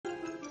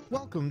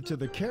Welcome to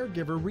the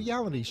Caregiver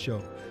Reality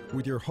Show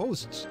with your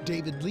hosts,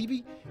 David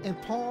Levy and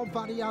Paul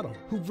Vadiato,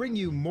 who bring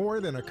you more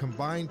than a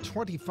combined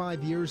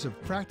 25 years of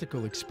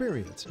practical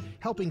experience,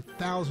 helping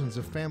thousands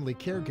of family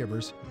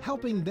caregivers,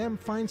 helping them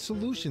find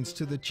solutions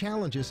to the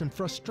challenges and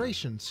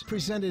frustrations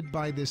presented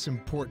by this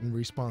important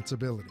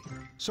responsibility.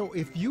 So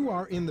if you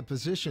are in the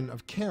position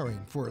of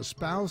caring for a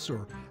spouse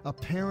or a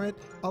parent,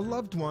 a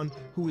loved one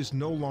who is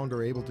no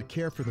longer able to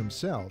care for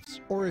themselves,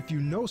 or if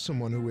you know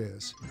someone who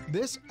is,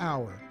 this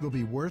hour will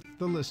be worth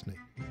the listening.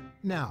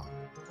 Now,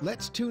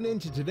 let's tune in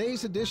to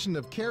today's edition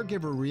of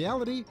Caregiver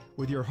Reality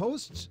with your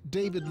hosts,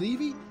 David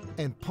Levy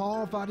and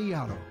Paul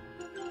Vadiato.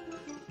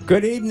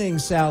 Good evening,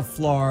 South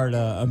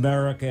Florida,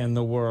 America, and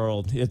the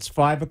world. It's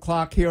 5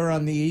 o'clock here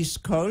on the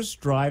East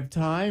Coast, drive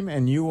time,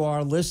 and you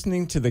are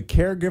listening to the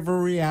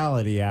Caregiver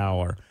Reality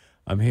Hour.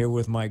 I'm here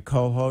with my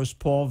co-host,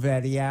 Paul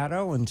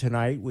Vadiato, and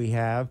tonight we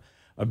have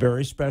a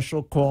very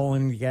special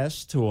call-in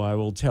guest who I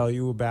will tell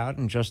you about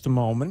in just a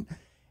moment.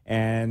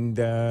 And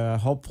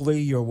hopefully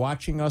you're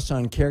watching us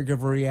on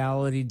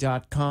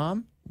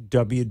caregiverreality.com,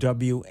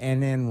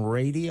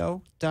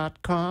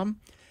 wwnnradio.com.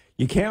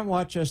 You can't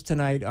watch us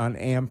tonight on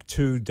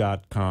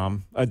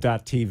amp2.com,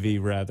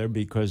 .tv rather,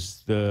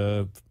 because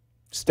the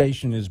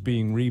station is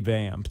being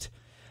revamped.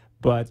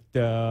 But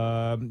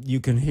you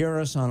can hear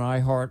us on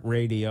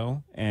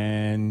iHeartRadio,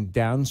 and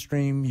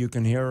downstream you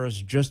can hear us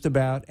just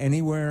about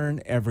anywhere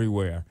and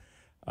everywhere.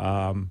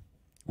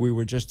 We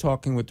were just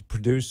talking with the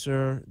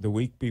producer the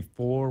week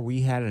before.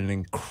 We had an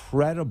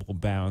incredible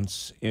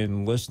bounce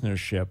in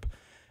listenership,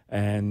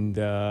 and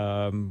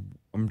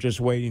I'm just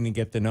waiting to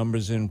get the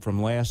numbers in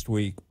from last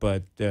week,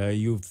 but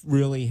you've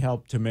really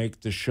helped to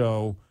make the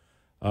show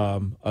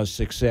a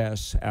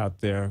success out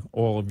there,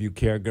 all of you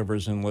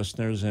caregivers and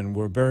listeners, and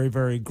we're very,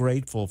 very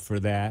grateful for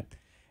that.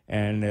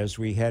 And as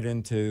we head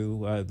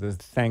into the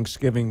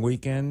Thanksgiving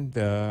weekend,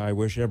 I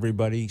wish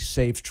everybody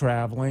safe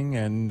traveling,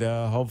 and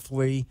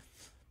hopefully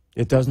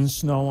it doesn't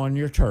snow on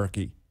your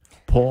turkey.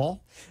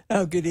 Paul?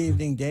 Oh, good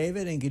evening,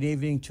 David, and good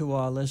evening to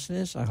our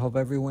listeners. I hope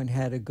everyone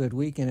had a good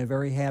week and a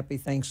very happy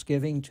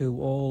Thanksgiving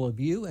to all of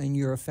you and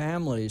your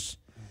families.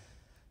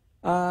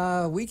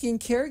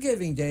 Weekend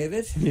caregiving,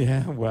 David.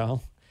 Yeah,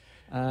 well,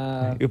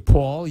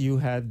 Paul, you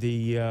had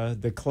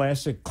the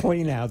classic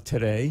clean out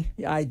today.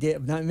 I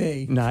did, not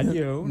me. Not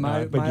you.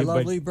 my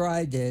lovely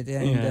bride did.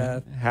 And yeah,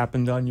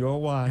 happened on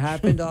your watch.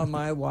 Happened on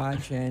my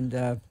watch, and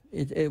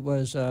it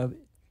was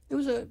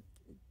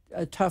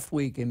a tough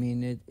week. I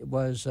mean, it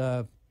was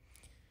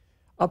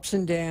ups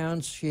and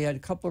downs. She had a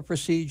couple of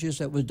procedures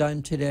that were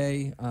done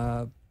today,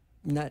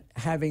 not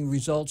having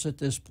results at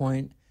this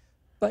point.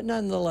 But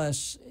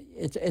nonetheless,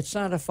 it's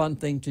not a fun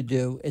thing to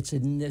do. It's a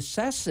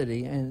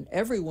necessity, and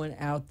everyone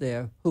out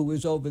there who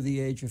is over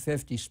the age of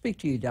 50, speak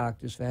to your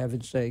doctors, for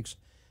heaven's sakes,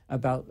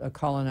 about a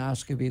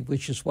colonoscopy,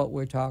 which is what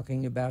we're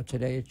talking about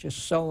today. It's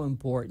just so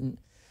important.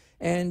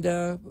 And,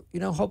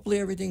 hopefully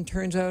everything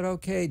turns out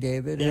okay,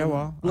 David. Yeah, and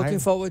well, looking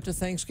forward to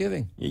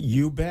Thanksgiving.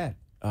 You bet.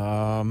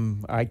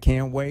 I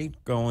can't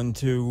wait going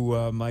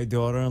to my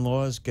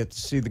daughter-in-law's, get to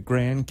see the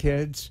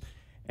grandkids.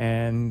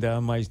 And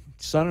my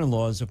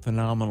son-in-law is a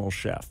phenomenal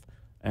chef.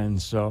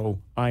 And so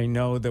I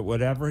know that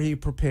whatever he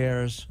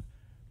prepares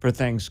for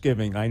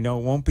Thanksgiving, I know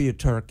it won't be a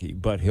turkey,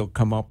 but he'll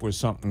come up with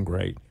something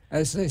great.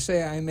 As they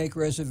say, I make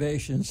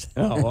reservations.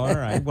 Oh, all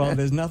right. Well,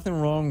 there's nothing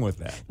wrong with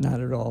that. Not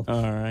at all.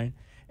 All right.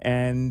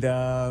 And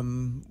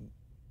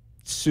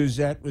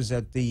Suzette was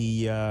at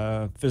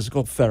the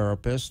physical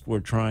therapist.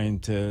 We're trying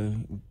to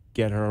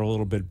get her a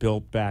little bit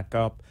built back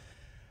up.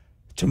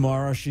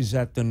 Tomorrow she's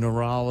at the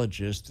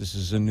neurologist. This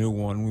is a new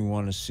one. We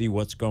want to see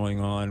what's going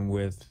on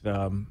with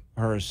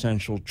her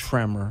essential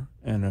tremor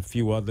and a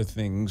few other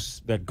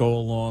things that go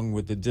along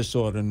with the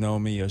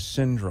dysautonomia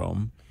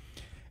syndrome.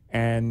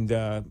 And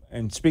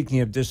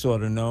speaking of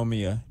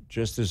dysautonomia,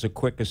 just as a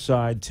quick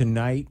aside,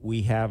 tonight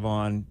we have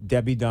on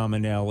Debbie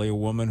Dominelli, a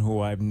woman who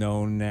I've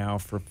known now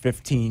for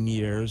 15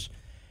 years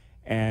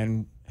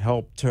and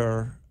helped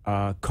her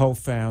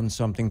co-found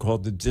something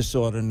called the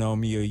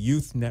Dysautonomia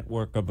Youth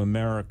Network of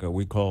America.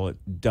 We call it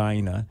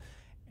DINA.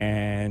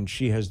 And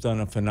she has done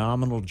a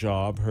phenomenal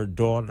job. Her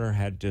daughter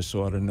had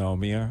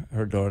dysautonomia.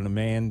 Her daughter,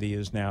 Mandy,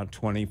 is now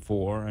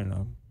 24 and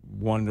a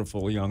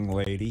wonderful young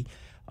lady.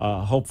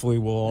 Hopefully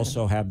we'll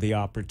also have the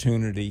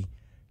opportunity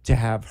to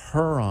have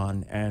her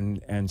on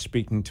and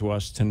speaking to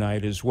us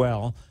tonight as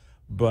well.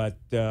 But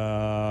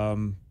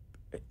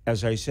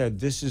as I said,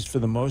 this is for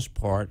the most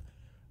part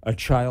a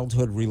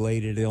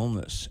childhood-related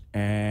illness,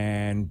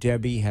 and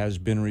Debbie has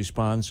been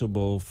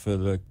responsible for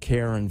the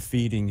care and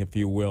feeding, if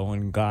you will,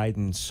 and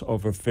guidance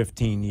over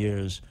 15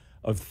 years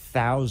of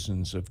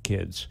thousands of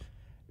kids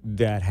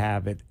that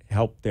have it,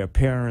 helped their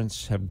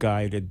parents, have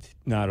guided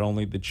not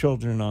only the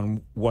children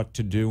on what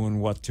to do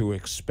and what to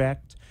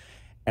expect,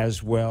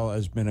 as well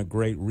as been a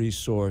great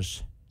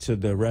resource to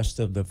the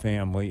rest of the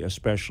family,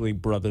 especially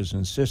brothers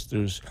and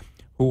sisters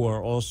who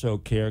are also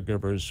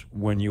caregivers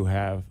when you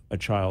have a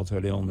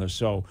childhood illness.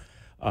 So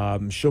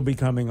She'll be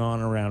coming on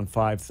around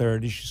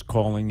 5:30. She's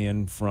calling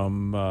in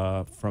from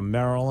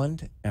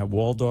Maryland, at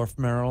Waldorf,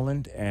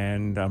 Maryland,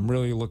 and I'm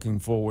really looking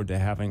forward to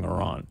having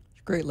her on.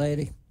 Great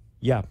lady.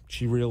 Yeah,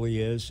 she really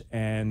is.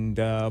 And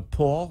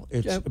Paul,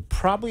 it's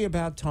probably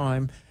about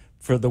time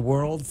for the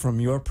world from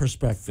your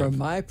perspective. From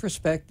my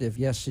perspective,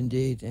 yes,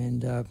 indeed.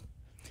 And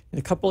in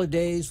a couple of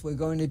days, we're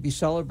going to be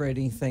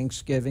celebrating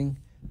Thanksgiving,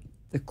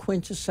 the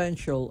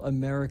quintessential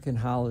American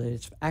holiday.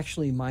 It's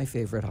actually my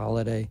favorite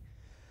holiday.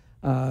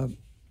 And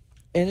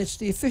it's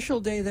the official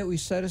day that we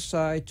set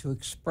aside to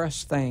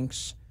express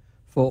thanks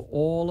for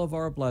all of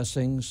our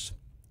blessings,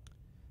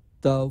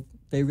 though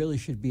they really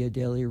should be a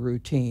daily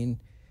routine.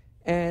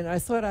 And I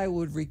thought I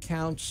would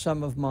recount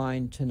some of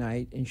mine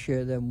tonight and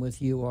share them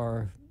with you,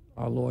 our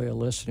loyal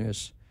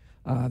listeners.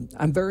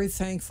 I'm very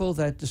thankful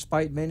that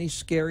despite many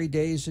scary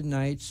days and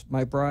nights,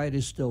 my bride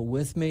is still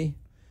with me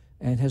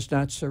and has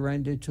not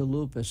surrendered to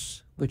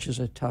lupus, which is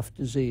a tough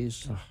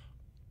disease.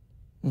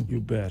 You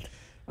bet.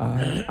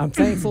 I'm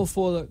thankful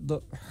for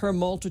her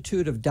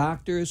multitude of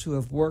doctors who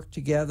have worked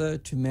together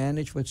to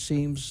manage what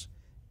seems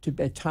to,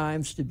 at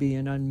times, to be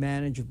an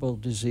unmanageable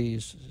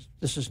disease.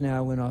 This is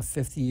now in our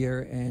 5th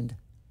year, and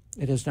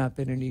it has not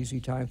been an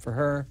easy time for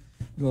her,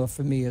 nor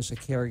for me as a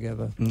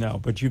caregiver. No,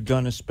 but you've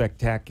done a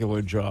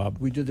spectacular job.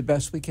 We do the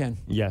best we can.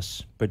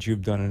 Yes, but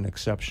you've done an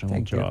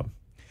exceptional job.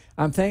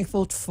 I'm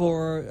thankful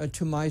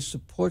to my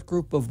support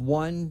group of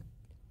one.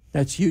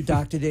 That's you,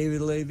 Dr.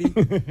 David Levy,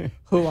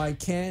 who I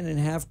can and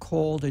have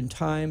called in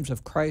times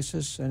of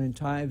crisis and in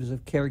times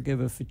of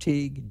caregiver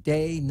fatigue,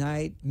 day,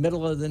 night,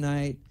 middle of the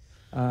night.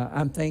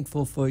 I'm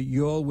thankful for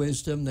your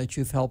wisdom that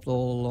you've helped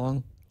all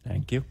along.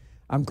 Thank you.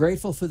 I'm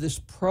grateful for this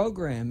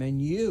program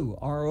and you,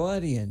 our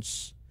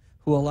audience,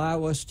 who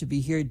allow us to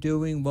be here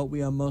doing what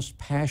we are most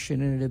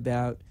passionate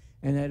about,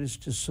 and that is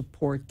to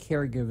support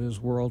caregivers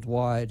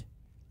worldwide.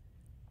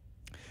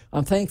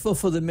 I'm thankful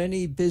for the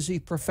many busy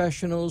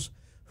professionals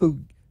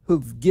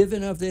who've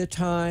given of their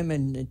time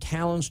and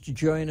talents to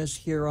join us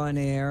here on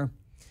air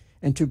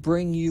and to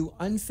bring you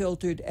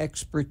unfiltered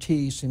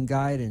expertise and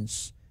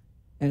guidance,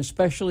 and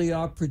especially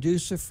our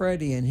producer,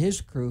 Freddie, and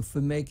his crew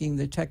for making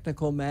the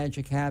technical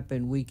magic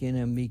happen week in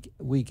and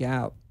week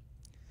out.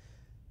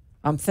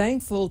 I'm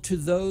thankful to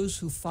those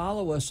who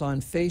follow us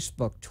on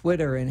Facebook,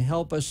 Twitter, and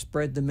help us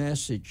spread the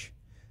message,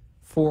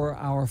 for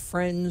our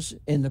friends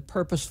in the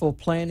Purposeful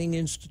Planning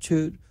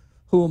Institute,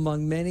 who,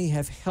 among many,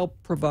 have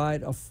helped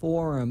provide a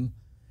forum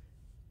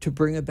to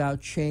bring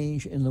about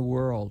change in the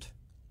world.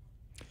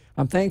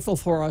 I'm thankful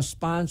for our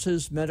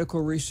sponsors,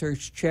 medical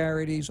research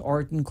charities,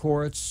 Arden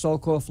Courts,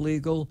 Solkoff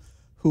Legal,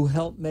 who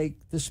help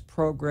make this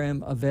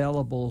program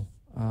available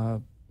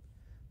for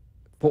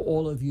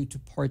all of you to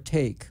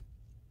partake.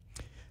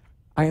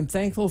 I am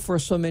thankful for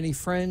so many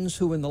friends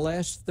who in the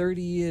last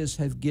 30 years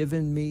have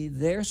given me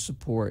their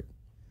support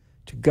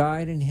to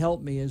guide and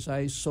help me as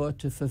I sought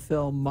to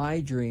fulfill my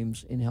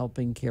dreams in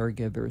helping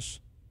caregivers.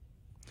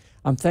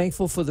 I'm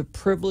thankful for the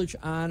privilege,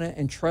 honor,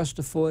 and trust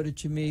afforded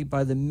to me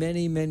by the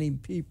many, many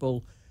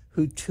people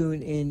who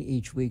tune in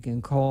each week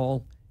and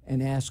call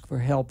and ask for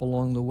help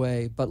along the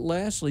way. But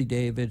lastly,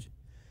 David,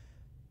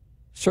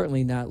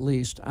 certainly not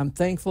least, I'm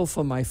thankful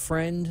for my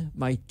friend,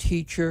 my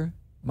teacher,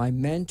 my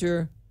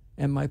mentor,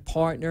 and my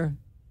partner,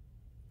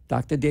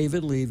 Dr.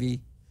 David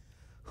Levy,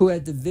 who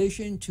had the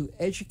vision to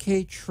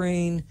educate,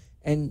 train,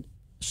 and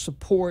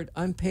support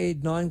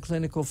unpaid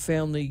non-clinical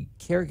family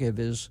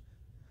caregivers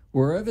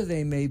wherever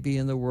they may be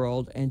in the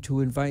world, and to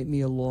invite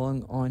me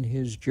along on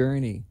his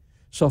journey.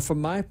 So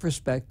from my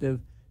perspective,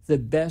 the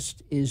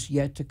best is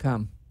yet to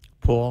come.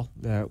 Paul,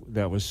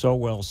 that was so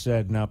well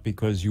said, not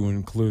because you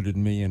included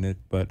me in it,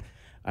 but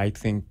I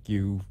think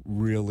you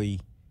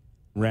really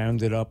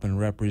rounded up and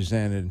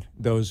represented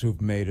those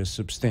who've made a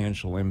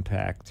substantial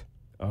impact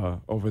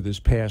over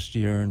this past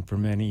year and for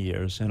many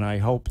years. And I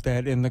hope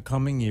that in the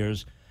coming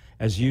years,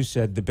 as you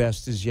said, the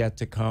best is yet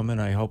to come,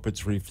 and I hope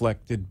it's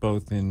reflected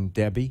both in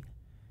Debbie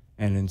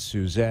and in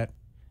Suzette,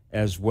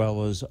 as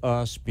well as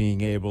us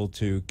being able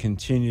to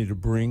continue to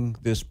bring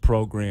this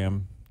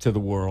program to the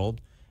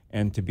world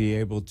and to be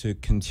able to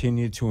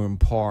continue to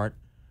impart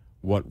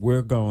what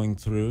we're going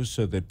through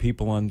so that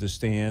people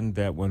understand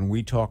that when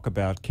we talk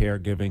about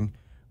caregiving,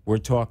 we're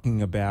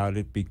talking about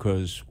it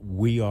because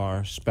we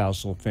are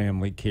spousal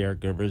family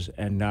caregivers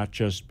and not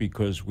just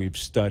because we've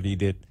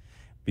studied it,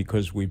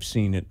 because we've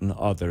seen it in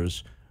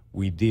others.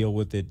 We deal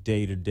with it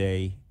day to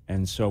day.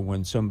 And so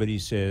when somebody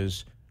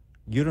says,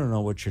 you don't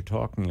know what you're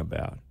talking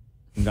about,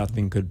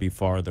 nothing could be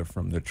farther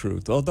from the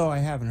truth. Although I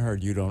haven't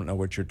heard you don't know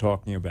what you're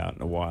talking about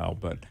in a while,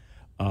 but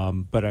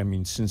I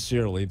mean,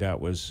 sincerely, that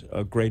was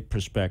a great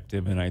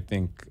perspective, and I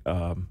think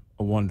a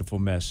wonderful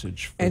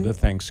message for the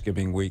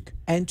Thanksgiving week.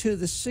 And to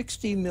the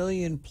 60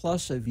 million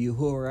plus of you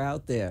who are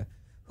out there,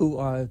 who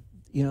are,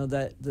 you know,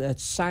 that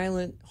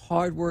silent,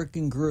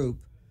 hardworking group,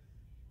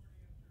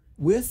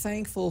 we're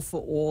thankful for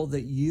all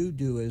that you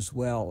do as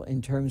well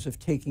in terms of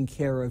taking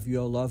care of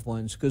your loved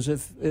ones. Because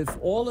if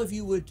all of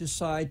you would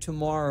decide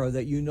tomorrow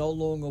that you no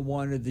longer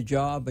wanted the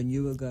job and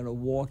you were going to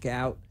walk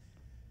out,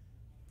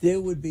 there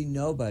would be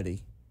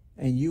nobody.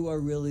 and you are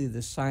really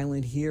the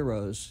silent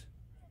heroes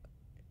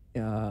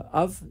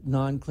of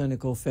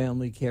non-clinical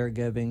family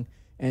caregiving.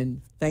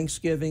 And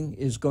Thanksgiving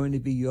is going to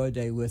be your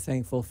day. We're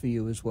thankful for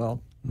you as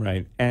well.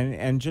 Right.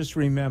 And just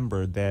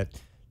remember that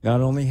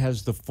not only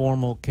has the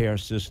formal care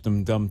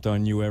system dumped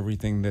on you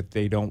everything that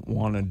they don't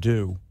want to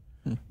do,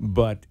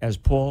 but as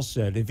Paul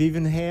said, if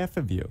even half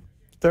of you,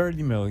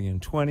 30 million,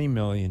 20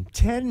 million,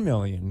 10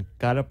 million,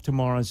 got up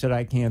tomorrow and said,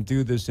 I can't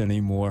do this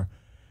anymore,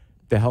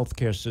 the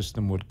healthcare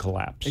system would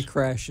collapse. It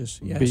crashes,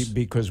 yes.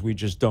 Because we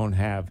just don't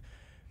have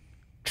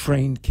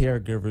trained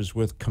caregivers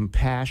with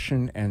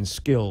compassion and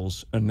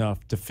skills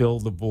enough to fill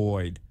the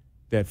void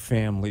that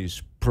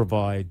families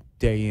provide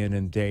day in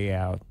and day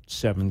out,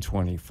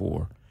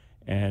 7/24.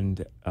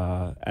 And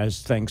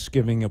as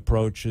Thanksgiving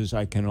approaches,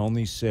 I can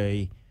only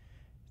say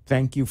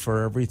thank you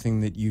for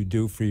everything that you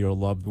do for your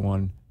loved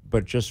one.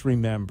 But just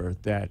remember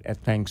that at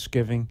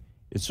Thanksgiving,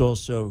 it's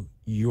also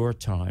your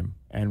time.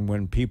 And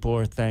when people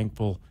are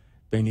thankful,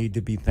 they need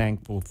to be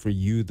thankful for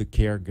you, the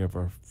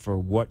caregiver, for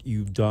what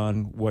you've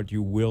done, what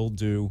you will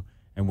do,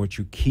 and what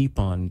you keep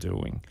on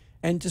doing.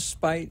 And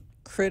despite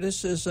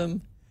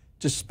criticism,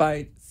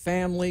 despite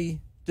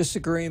family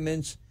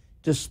disagreements,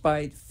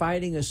 despite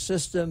fighting a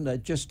system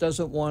that just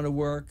doesn't want to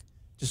work,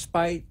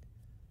 despite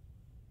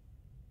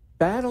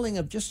battling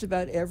of just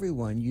about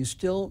everyone, you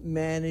still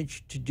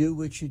manage to do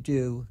what you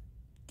do,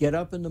 get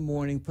up in the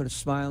morning, put a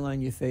smile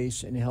on your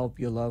face, and help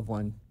your loved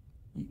one.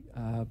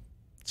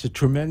 It's a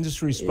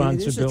tremendous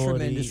responsibility. It is a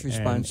tremendous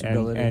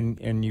responsibility.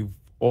 And you've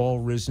all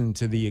risen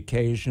to the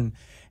occasion.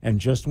 And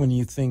just when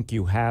you think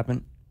you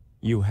haven't,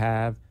 you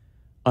have.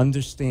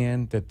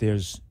 Understand that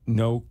there's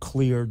no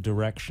clear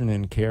direction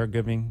in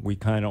caregiving. We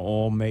kind of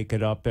all make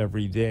it up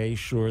every day.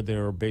 Sure,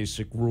 there are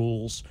basic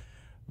rules,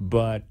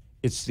 but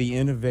it's the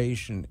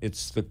innovation,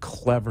 it's the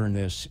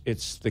cleverness,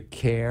 it's the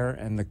care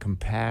and the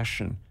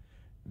compassion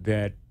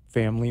that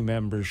family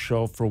members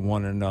show for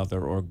one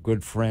another, or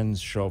good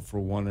friends show for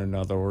one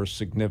another, or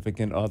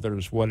significant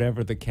others,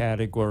 whatever the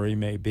category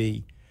may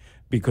be,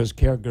 because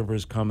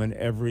caregivers come in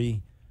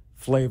every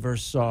flavor,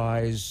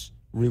 size,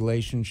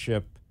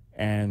 relationship,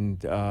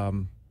 and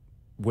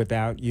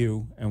without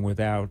you and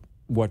without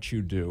what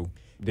you do,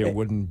 there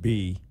wouldn't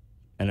be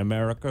an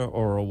America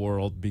or a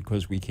world,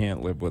 because we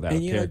can't live without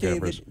and you caregivers. know,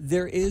 David,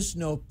 there is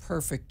no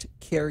perfect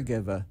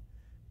caregiver.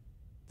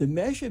 The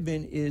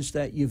measurement is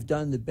that you've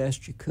done the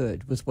best you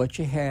could with what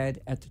you had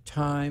at the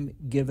time,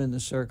 given the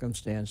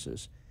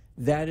circumstances.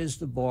 That is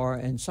the bar,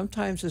 and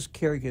sometimes as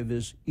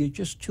caregivers, you're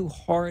just too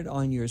hard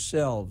on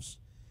yourselves.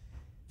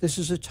 This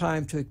is a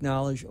time to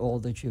acknowledge all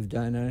that you've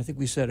done, and I think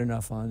we said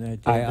enough on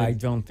that, David. I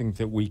don't think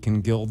that we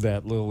can gild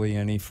that lily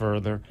any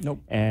further.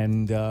 Nope.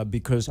 And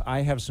because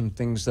I have some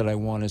things that I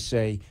want to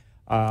say,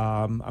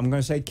 I'm going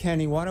to say,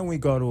 Kenny, why don't we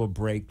go to a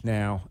break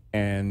now,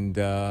 and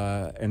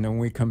then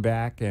we come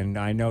back. And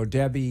I know,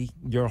 Debbie,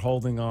 you're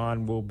holding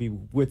on. We'll be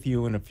with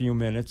you in a few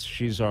minutes.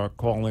 She's our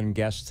call-in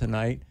guest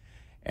tonight.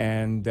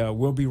 And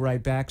we'll be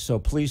right back, so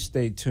please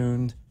stay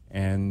tuned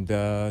and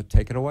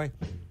take it away.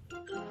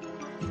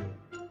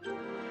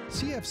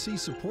 CFC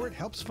support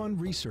helps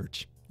fund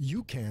research.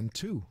 You can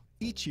too.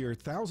 Each year,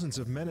 thousands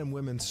of men and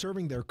women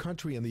serving their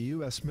country in the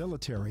U.S.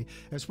 military,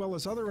 as well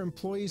as other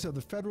employees of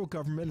the federal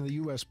government and the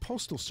U.S.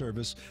 Postal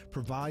Service,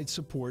 provide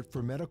support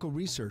for medical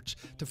research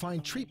to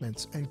find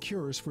treatments and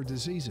cures for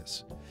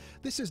diseases.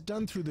 This is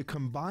done through the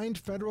Combined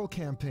Federal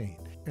Campaign,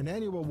 an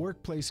annual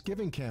workplace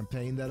giving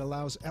campaign that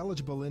allows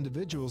eligible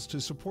individuals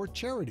to support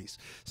charities,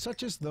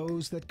 such as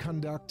those that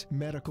conduct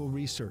medical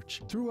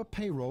research, through a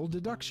payroll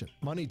deduction.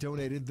 Money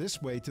donated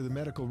this way to the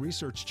medical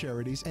research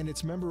charities and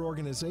its member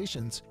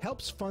organizations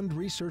helps fund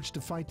research to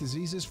fight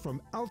diseases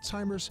from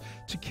Alzheimer's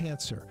to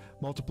cancer,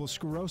 multiple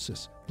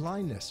sclerosis,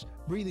 blindness,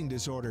 breathing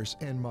disorders,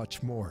 and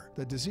much more.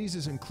 The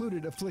diseases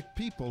included afflict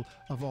people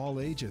of all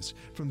ages,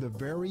 from the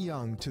very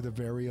young to the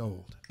very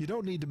old. You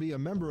don't need to be a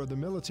member of the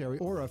military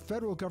or a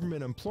federal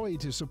government employee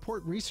to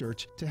support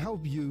research to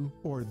help you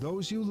or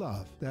those you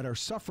love that are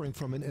suffering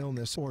from an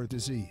illness or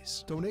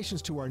disease.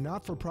 Donations to our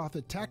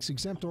not-for-profit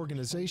tax-exempt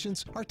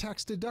organizations are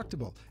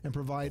tax-deductible and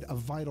provide a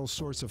vital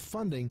source of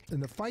funding in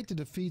the fight to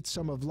defeat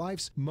some of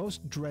life's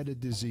most dreaded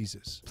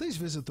diseases. Please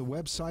visit the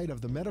website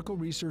of the Medical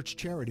Research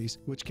Charities,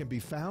 which can be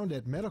found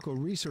at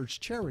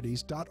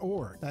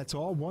medicalresearchcharities.org. That's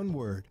all one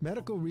word,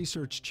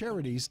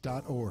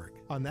 medicalresearchcharities.org.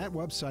 On that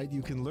website,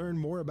 you can learn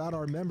more about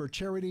our member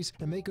charities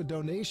and make a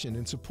donation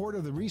in support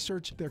of the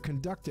research they're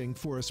conducting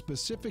for a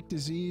specific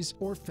disease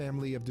or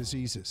family of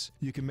diseases.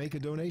 You can make a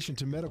donation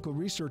to Medical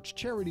Research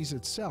Charities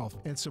itself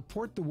and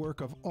support the work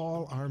of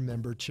all our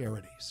member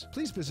charities.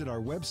 Please visit our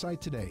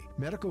website today,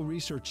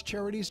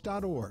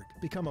 medicalresearchcharities.org.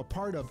 Become a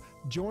part of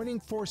Joining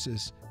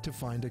Forces to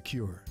Find a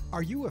Cure.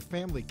 Are you a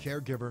family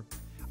caregiver?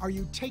 Are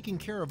you taking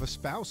care of a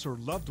spouse or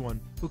loved one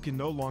who can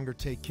no longer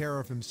take care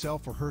of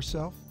himself or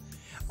herself?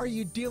 Are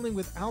you dealing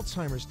with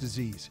Alzheimer's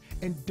disease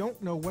and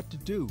don't know what to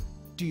do?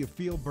 Do you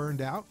feel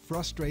burned out,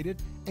 frustrated,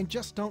 and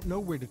just don't know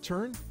where to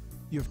turn?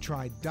 You've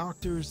tried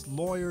doctors,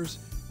 lawyers,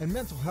 and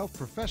mental health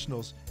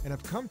professionals and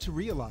have come to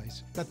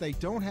realize that they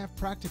don't have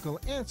practical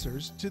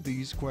answers to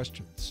these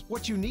questions.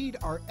 What you need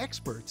are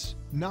experts,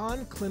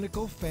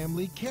 non-clinical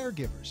family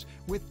caregivers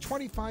with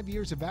 25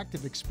 years of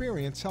active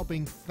experience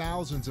helping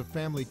thousands of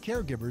family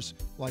caregivers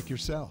like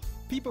yourself.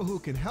 People who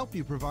can help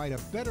you provide a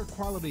better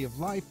quality of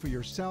life for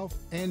yourself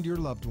and your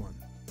loved one.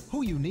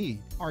 Who you need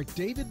are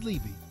David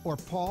Levy or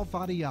Paul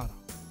Vadiato.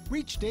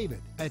 Reach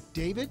David at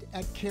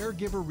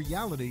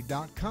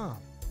david@caregiverreality.com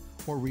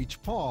or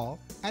reach Paul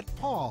at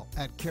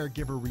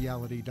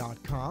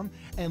caregiverreality.com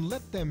and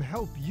let them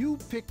help you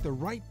pick the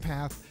right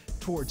path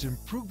towards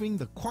improving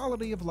the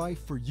quality of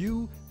life for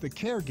you, the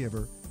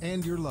caregiver,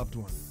 and your loved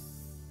one.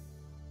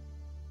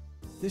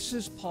 This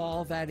is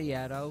Paul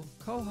Vadiato,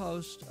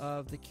 co-host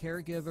of the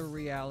Caregiver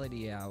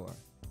Reality Hour.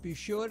 Be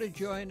sure to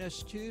join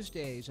us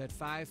Tuesdays at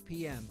 5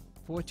 p.m.,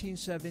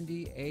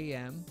 1470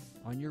 a.m.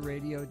 on your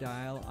radio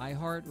dial,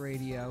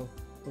 iHeartRadio,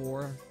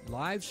 or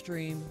live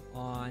stream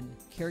on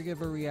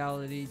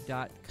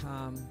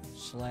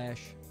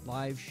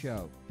caregiverreality.com/live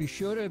show. Be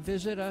sure to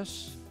visit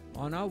us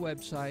on our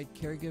website,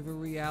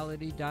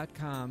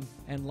 caregiverreality.com,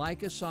 and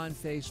like us on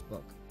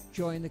Facebook.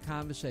 Join the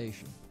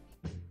conversation.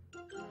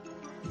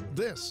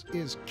 This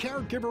is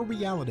Caregiver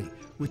Reality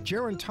with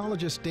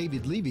gerontologist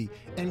David Levy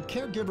and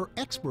caregiver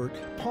expert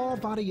Paul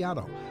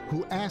Vadiato,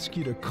 who ask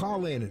you to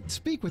call in and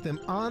speak with him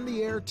on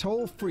the air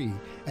toll-free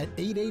at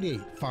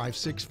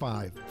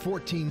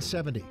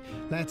 888-565-1470.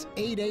 That's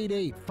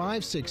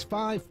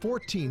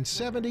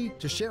 888-565-1470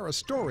 to share a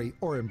story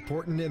or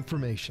important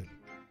information.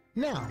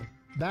 Now,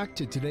 back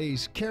to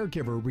today's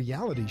Caregiver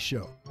Reality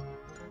Show.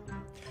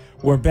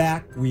 We're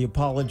back. We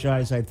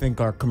apologize. I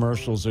think our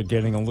commercials are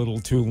getting a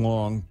little too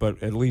long,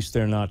 but at least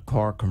they're not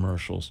car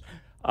commercials.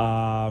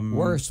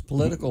 Worse,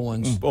 political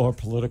ones. Or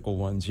political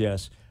ones,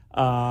 yes.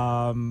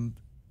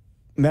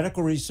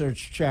 Medical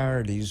research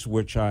charities,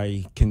 which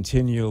I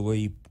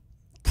continually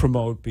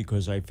promote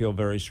because I feel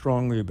very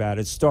strongly about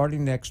it.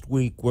 Starting next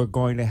week, we're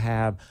going to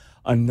have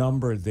a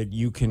number that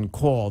you can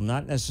call,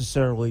 not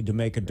necessarily to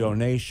make a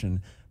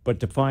donation,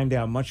 but to find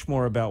out much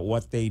more about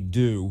what they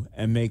do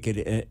and make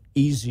it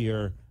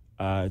easier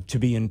to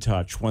be in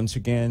touch. Once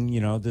again,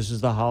 you know, this is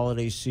the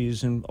holiday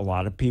season. A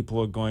lot of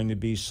people are going to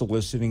be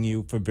soliciting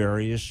you for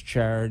various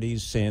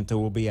charities. Santa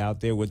will be out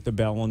there with the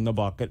bell and the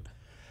bucket.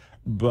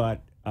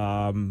 But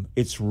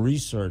it's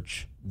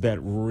research that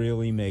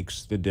really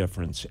makes the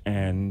difference.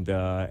 And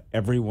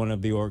every one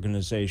of the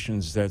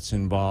organizations that's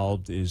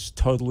involved is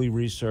totally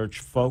research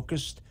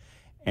focused.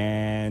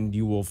 And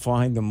you will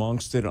find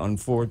amongst it,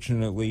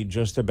 unfortunately,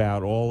 just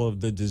about all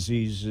of the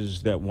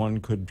diseases that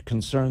one could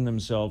concern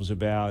themselves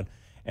about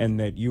and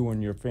that you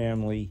and your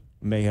family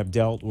may have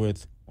dealt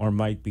with or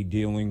might be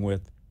dealing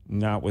with,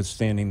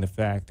 notwithstanding the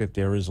fact that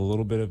there is a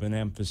little bit of an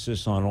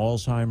emphasis on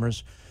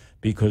Alzheimer's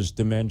because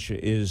dementia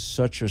is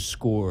such a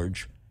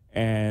scourge,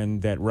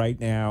 and that right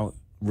now,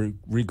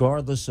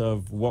 regardless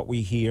of what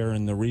we hear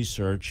in the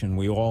research, and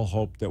we all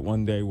hope that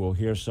one day we'll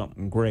hear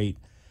something great,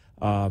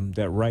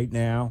 that right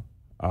now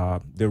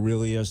there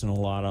really isn't a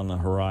lot on the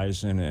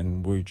horizon,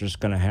 and we're just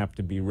going to have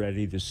to be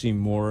ready to see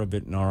more of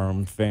it in our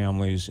own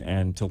families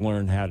and to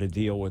learn how to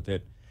deal with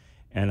it.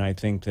 And I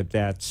think that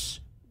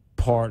that's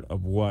part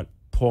of what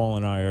Paul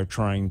and I are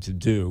trying to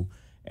do.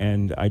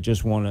 And I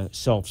just want to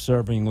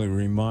self-servingly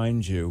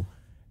remind you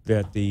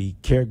that the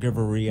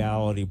Caregiver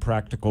Reality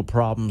Practical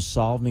Problem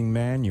Solving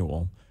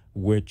Manual,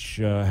 which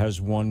has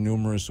won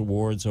numerous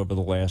awards over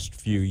the last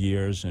few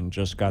years and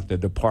just got the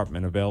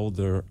Department of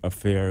Elder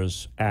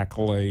Affairs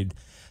accolade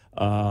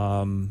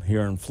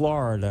here in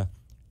Florida,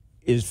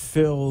 is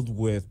filled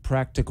with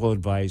practical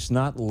advice,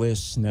 not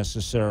lists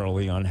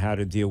necessarily on how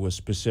to deal with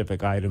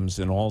specific items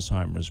in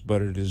Alzheimer's,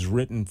 but it is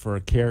written for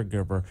a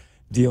caregiver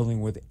dealing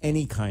with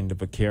any kind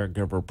of a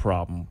caregiver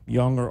problem,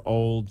 young or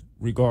old,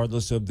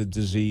 regardless of the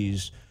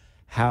disease,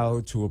 how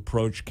to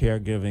approach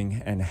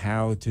caregiving and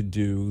how to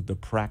do the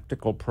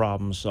practical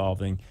problem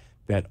solving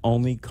that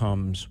only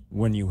comes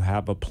when you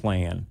have a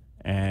plan.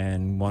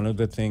 And one of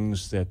the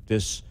things that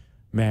this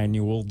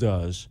manual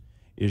does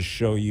is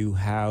show you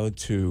how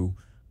to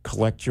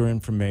collect your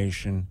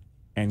information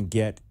and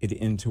get it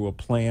into a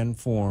plan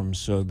form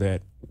so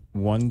that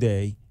one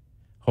day,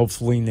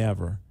 hopefully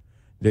never,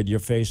 that you're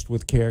faced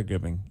with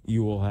caregiving,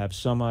 you will have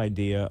some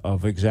idea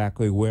of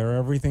exactly where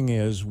everything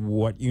is,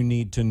 what you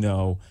need to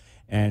know,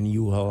 and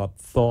you will have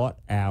thought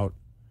out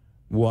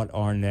what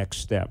are next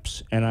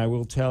steps. And I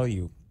will tell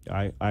you,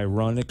 I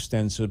run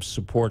extensive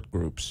support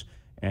groups,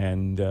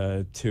 and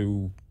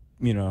to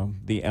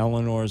the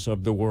Eleanors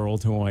of the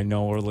world who I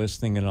know are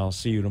listening, and I'll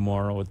see you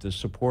tomorrow at the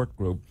support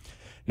group.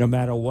 No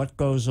matter what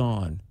goes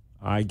on,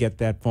 I get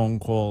that phone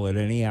call at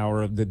any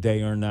hour of the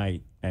day or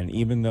night. And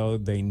even though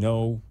they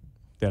know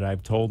that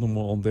I've told them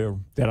all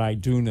that I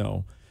do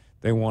know,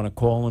 they want to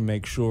call and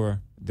make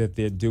sure that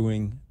they're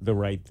doing the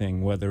right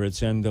thing, whether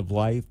it's end of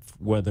life,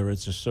 whether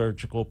it's a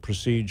surgical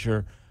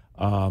procedure.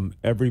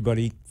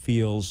 Everybody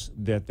feels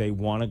that they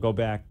want to go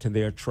back to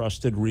their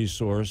trusted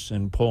resource,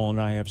 and Paul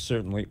and I have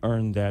certainly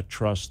earned that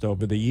trust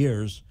over the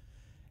years.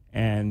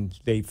 and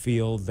they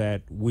feel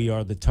that we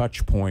are the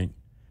touch point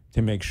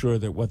to make sure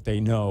that what they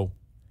know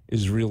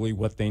is really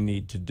what they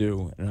need to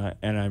do.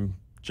 And I'm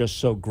just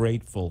so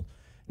grateful,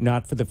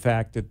 not for the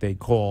fact that they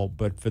call,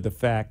 but for the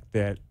fact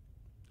that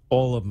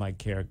all of my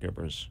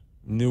caregivers,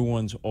 new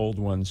ones, old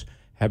ones,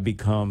 have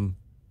become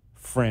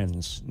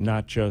friends,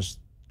 not just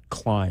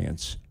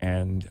clients.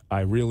 And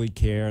I really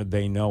care.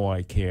 They know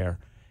I care,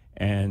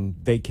 and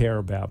they care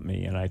about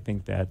me. And I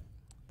think that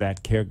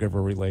that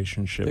caregiver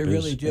relationship They is...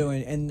 really do.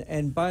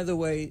 And by the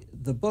way,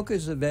 the book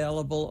is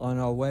available on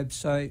our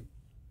website,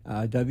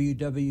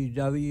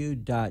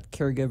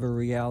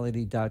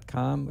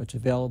 www.caregiverreality.com. It's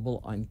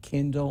available on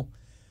Kindle.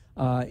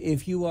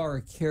 If you are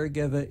a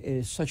caregiver, it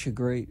is such a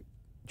great,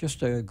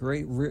 just a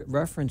great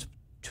reference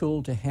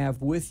tool to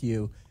have with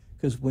you,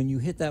 because when you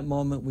hit that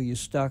moment where you're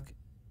stuck,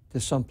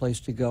 there's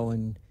someplace to go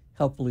and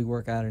helpfully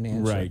work out an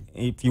answer. Right.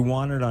 If you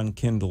want it on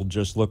Kindle,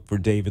 just look for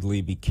David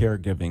Levy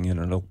Caregiving, and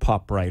it'll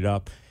pop right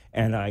up.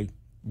 And I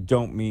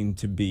don't mean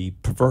to be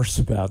perverse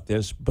about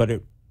this, but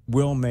it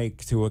will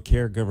make to a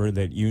caregiver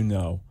that you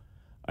know,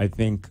 I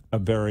think, a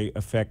very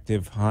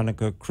effective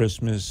Hanukkah,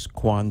 Christmas,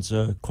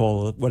 Kwanzaa,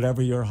 call it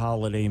whatever your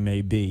holiday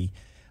may be.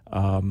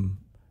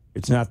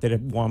 It's not that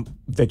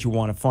that you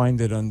want to find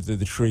it under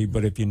the tree,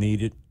 but if you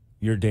need it,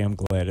 you're damn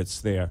glad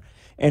it's there.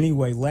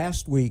 Anyway,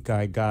 last week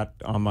I got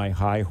on my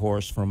high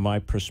horse from my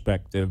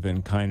perspective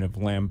and kind of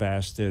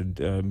lambasted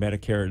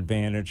Medicare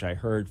Advantage. I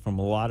heard from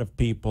a lot of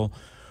people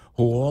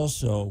who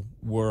also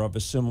were of a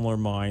similar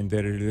mind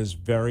that it is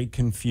very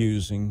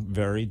confusing,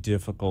 very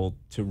difficult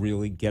to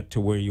really get to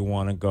where you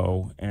want to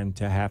go, and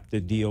to have to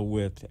deal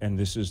with, and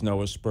this is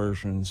no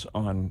aspersions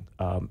on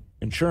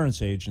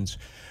insurance agents,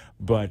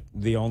 but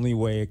the only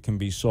way it can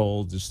be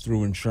sold is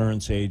through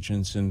insurance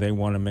agents, and they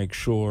want to make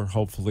sure,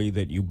 hopefully,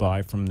 that you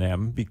buy from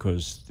them,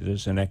 because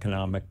there's an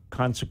economic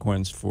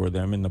consequence for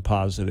them in the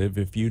positive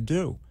if you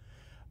do.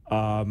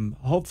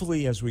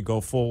 Hopefully, as we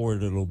go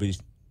forward, it'll be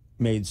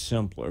made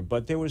simpler.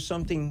 But there was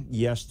something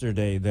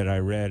yesterday that I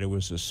read. It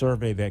was a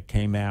survey that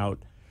came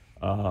out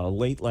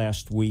late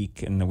last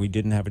week, and we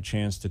didn't have a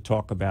chance to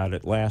talk about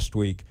it last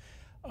week.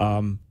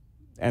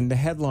 And the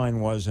headline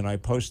was, and I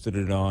posted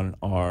it on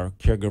our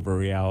Caregiver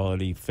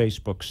Reality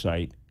Facebook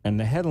site, and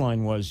the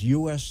headline was,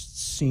 U.S.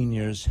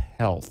 seniors'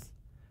 health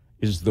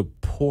is the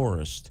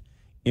poorest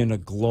in a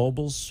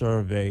global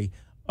survey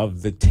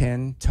of the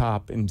 10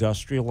 top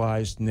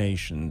industrialized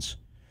nations,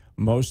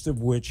 most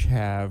of which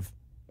have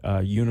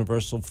a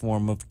universal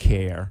form of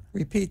care.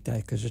 Repeat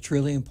that, because it's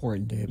really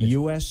important, David.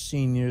 U.S.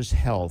 seniors'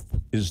 health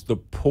is the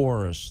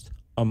poorest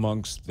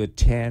amongst the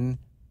 10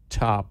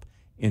 top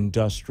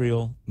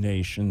industrial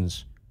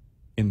nations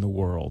in the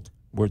world.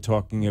 We're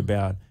talking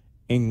about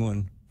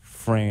England,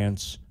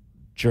 France,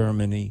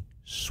 Germany,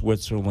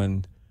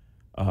 Switzerland,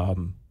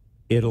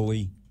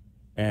 Italy,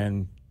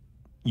 and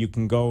you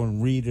can go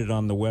and read it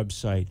on the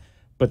website.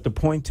 But the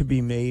point to be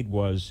made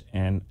was,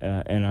 and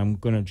I'm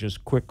going to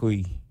just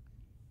quickly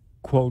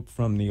quote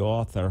from the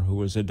author,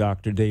 who is a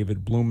Dr.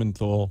 David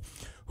Blumenthal,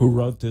 who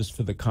wrote this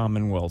for the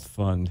Commonwealth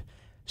Fund.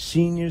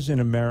 Seniors in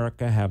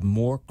America have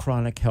more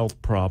chronic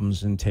health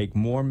problems and take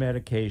more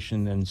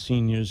medication than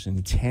seniors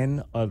in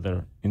 10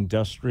 other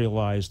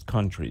industrialized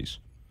countries.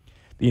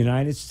 The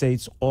United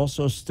States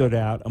also stood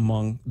out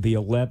among the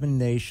 11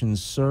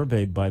 nations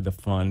surveyed by the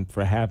fund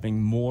for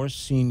having more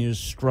seniors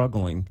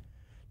struggling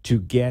to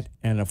get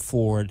and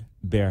afford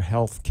their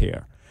health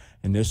care.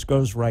 And this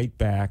goes right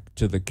back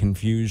to the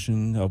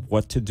confusion of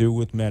what to do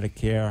with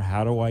Medicare.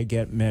 How do I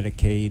get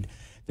Medicaid?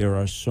 There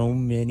are so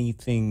many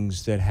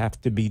things that have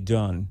to be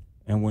done.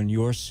 And when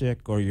you're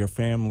sick or your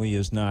family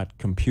is not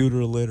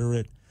computer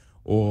literate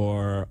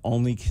or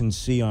only can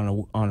see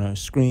on a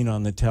screen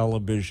on the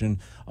television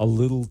a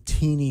little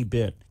teeny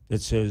bit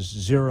that says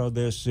zero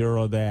this,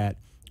 zero that,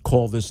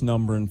 call this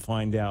number and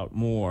find out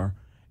more,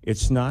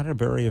 it's not a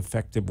very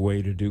effective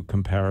way to do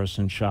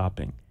comparison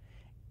shopping.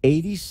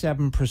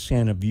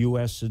 87% of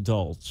U.S.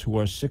 adults who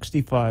are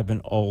 65 and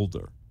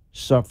older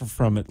suffer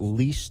from at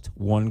least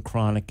one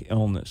chronic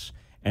illness,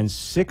 and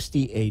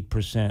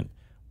 68%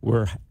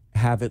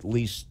 have at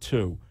least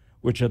two,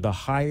 which are the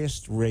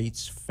highest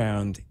rates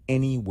found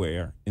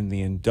anywhere in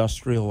the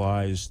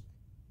industrialized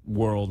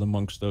world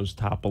amongst those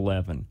top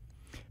 11.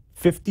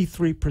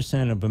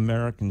 53% of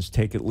Americans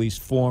take at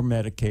least 4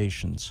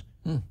 medications,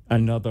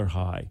 another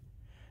high.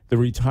 The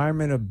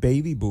retirement of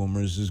baby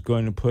boomers is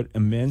going to put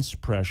immense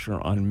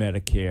pressure on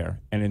Medicare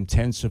and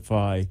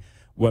intensify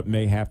what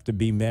may have to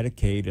be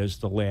Medicaid as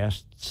the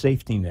last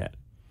safety net.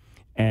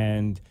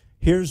 And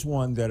here's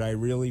one that I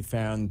really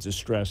found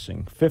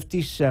distressing.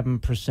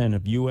 57%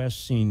 of U.S.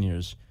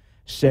 seniors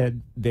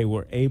said they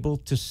were able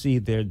to see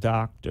their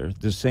doctor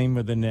the same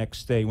or the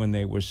next day when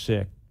they were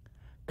sick,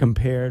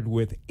 compared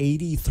with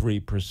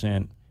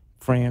 83%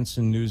 France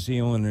and New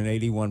Zealand and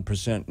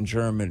 81% in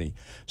Germany.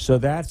 So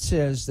that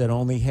says that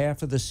only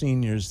half of the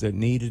seniors that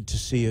needed to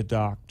see a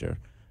doctor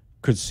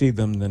could see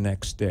them the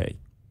next day.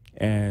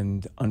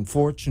 And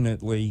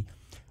unfortunately,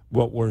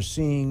 what we're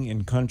seeing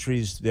in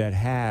countries that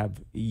have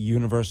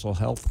universal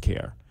health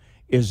care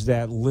is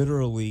that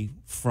literally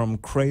from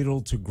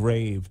cradle to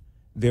grave,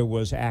 there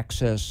was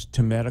access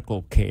to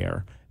medical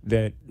care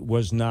that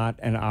was not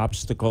an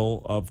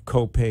obstacle of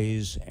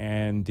copays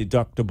and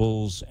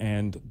deductibles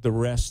and the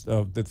rest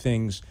of the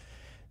things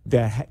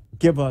that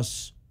give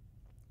us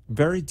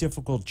very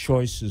difficult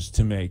choices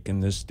to make in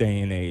this day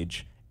and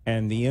age.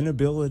 And the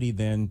inability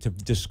then to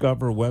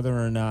discover whether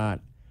or not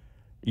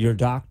your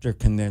doctor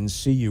can then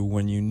see you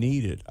when you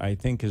need it, I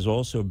think has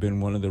also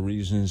been one of the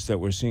reasons that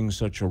we're seeing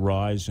such a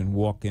rise in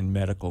walk-in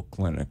medical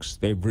clinics.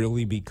 They've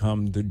really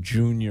become the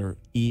junior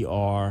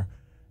ER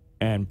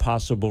and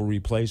possible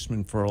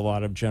replacement for a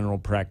lot of general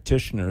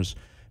practitioners,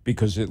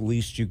 because at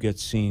least you get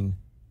seen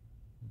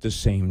the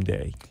same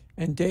day.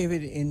 And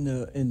David, in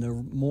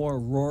the more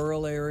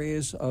rural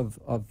areas of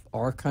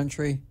our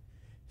country,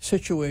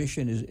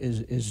 situation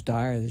is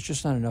dire. There's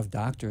just not enough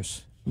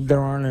doctors.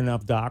 There aren't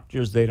enough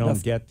doctors. They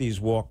don't get these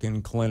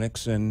walk-in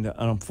clinics, and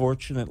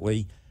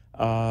unfortunately,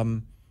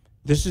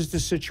 this is the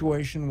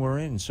situation we're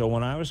in. So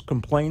when I was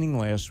complaining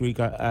last week,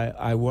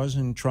 I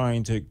wasn't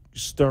trying to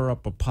stir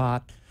up a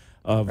pot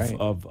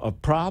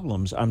of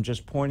problems. I'm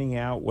just pointing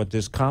out what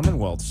this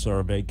Commonwealth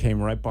survey came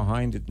right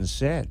behind it and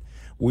said.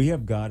 We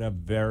have got a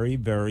very,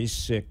 very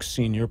sick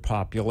senior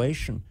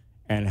population,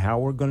 and how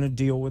we're going to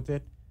deal with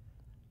it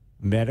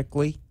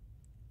medically,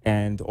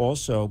 and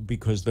also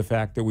because the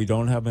fact that we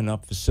don't have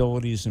enough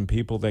facilities and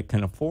people that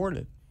can afford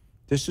it.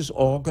 This is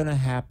all going to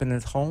happen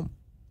at home,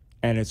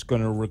 and it's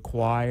going to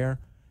require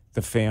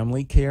the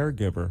family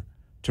caregiver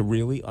to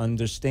really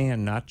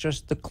understand not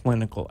just the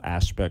clinical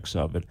aspects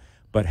of it,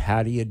 but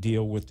how do you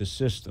deal with the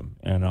system?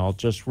 And I'll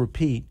just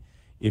repeat,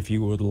 if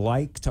you would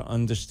like to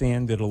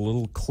understand it a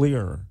little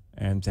clearer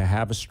and to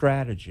have a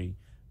strategy,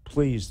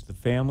 please, the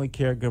Family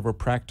Caregiver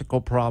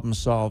Practical Problem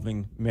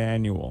Solving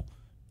Manual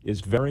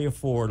is very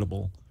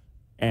affordable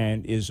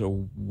and is a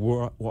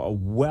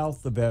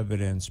wealth of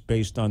evidence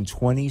based on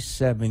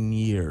 27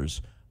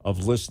 years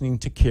of listening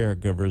to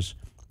caregivers,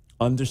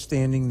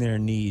 understanding their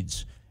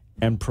needs,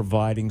 and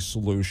providing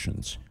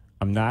solutions.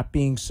 I'm not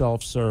being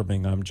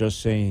self-serving. I'm just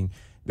saying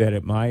that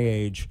at my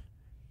age,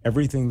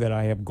 everything that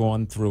I have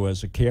gone through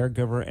as a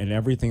caregiver and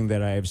everything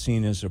that I have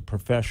seen as a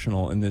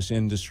professional in this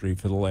industry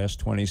for the last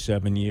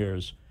 27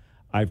 years,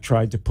 I've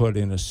tried to put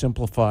in a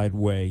simplified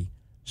way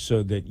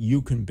so that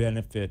you can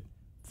benefit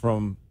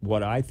from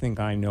what I think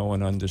I know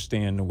and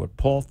understand and what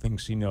Paul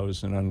thinks he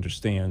knows and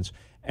understands,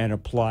 and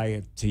apply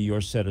it to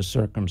your set of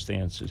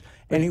circumstances.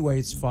 Anyway,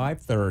 it's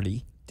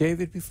 5:30.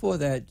 David, before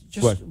that,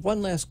 just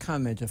one last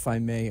comment, if I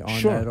may,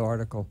 on that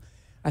article.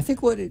 I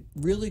think what it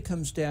really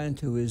comes down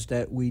to is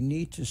that we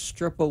need to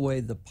strip away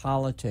the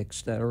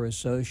politics that are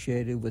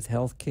associated with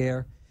health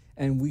care,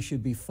 and we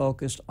should be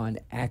focused on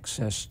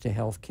access to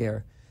health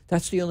care.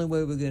 That's the only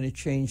way we're going to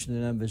change the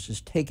numbers,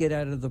 is take it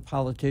out of the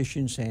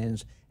politicians'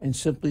 hands and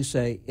simply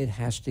say it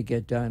has to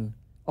get done.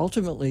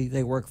 Ultimately,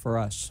 they work for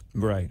us.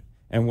 Right.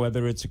 And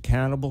whether it's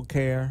accountable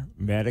care,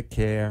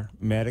 Medicare,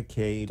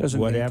 Medicaid,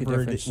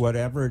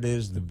 whatever it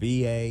is, the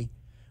VA,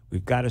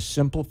 we've got to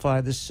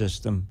simplify the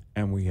system,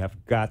 and we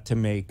have got to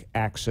make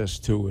access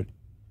to it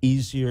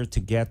easier to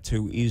get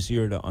to,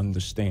 easier to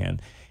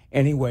understand.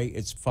 Anyway,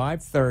 it's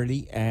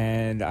 5:30,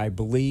 and I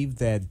believe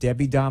that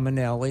Debbie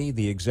Dominelli,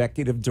 the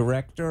executive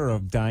director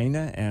of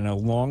Dinah and a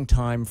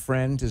longtime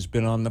friend, has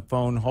been on the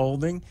phone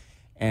holding.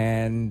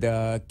 And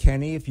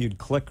Kenny, if you'd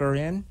click her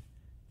in.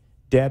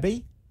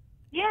 Debbie?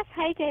 Yes.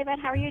 Hi, David.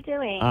 How are you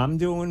doing? I'm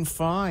doing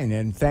fine,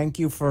 and thank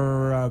you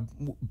for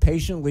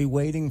patiently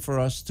waiting for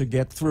us to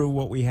get through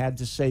what we had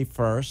to say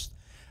first.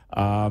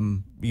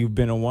 You've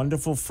been a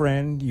wonderful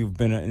friend. You've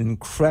been an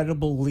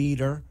incredible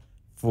leader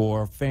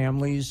for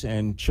families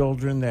and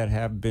children that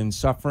have been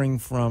suffering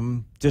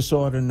from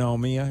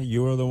dysautonomia.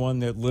 You were the one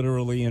that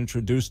literally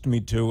introduced me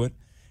to it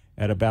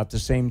at about the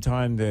same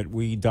time that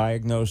we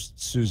diagnosed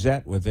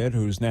Suzette with it,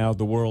 who's now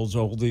the world's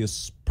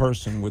oldest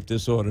person with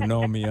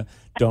dysautonomia.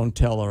 Don't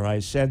tell her I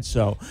said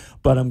so.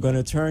 But I'm going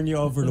to turn you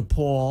over to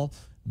Paul,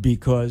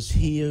 because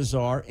he is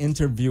our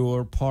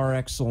interviewer par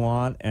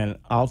excellence, and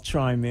I'll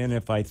chime in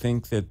if I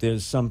think that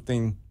there's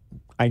something.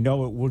 I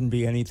know it wouldn't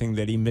be anything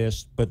that he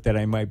missed, but that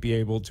I might be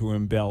able to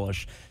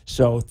embellish.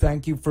 So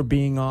thank you for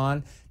being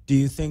on. Do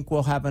you think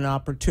we'll have an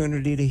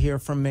opportunity to hear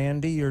from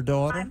Mandy, your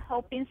daughter? I'm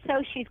hoping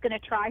so. She's going to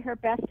try her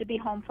best to be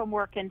home from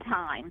work in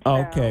time. So.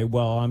 Okay,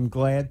 well, I'm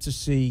glad to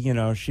see,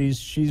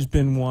 she's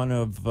been one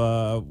of,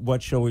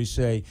 what shall we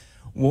say,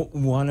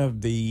 one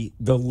of the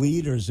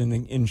leaders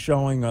in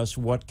showing us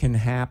what can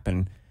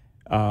happen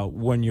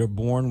when you're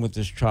born with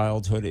this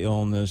childhood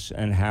illness,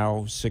 and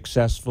how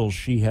successful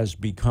she has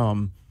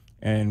become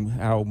and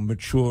how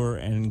mature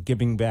and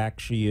giving back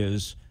she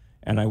is.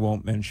 And I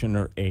won't mention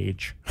her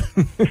age.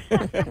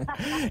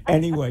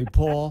 Anyway,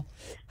 Paul.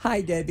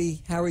 Hi,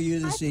 Debbie. How are you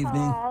this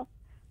evening? Paul.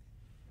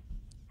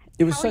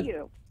 How are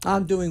you?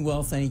 I'm doing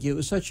well, thank you. It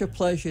was such a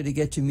pleasure to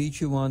get to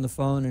meet you on the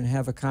phone and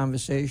have a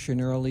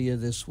conversation earlier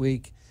this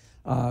week.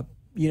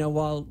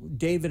 While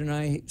David and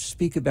I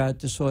speak about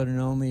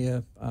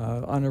dysautonomia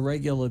on a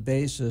regular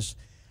basis,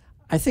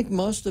 I think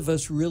most of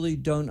us really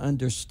don't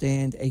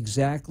understand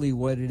exactly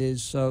what it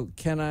is. So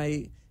can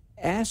I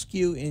ask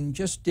you, in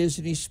just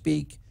Disney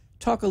speak,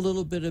 talk a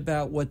little bit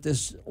about what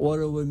this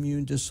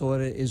autoimmune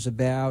disorder is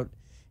about?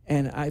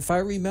 And if I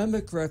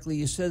remember correctly,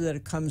 you said that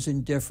it comes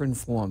in different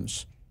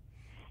forms.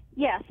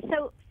 Yes.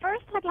 So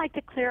first, I'd like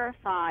to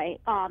clarify,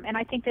 and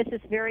I think this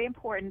is very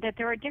important, that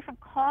there are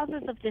different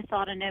causes of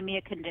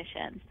dysautonomia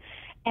conditions,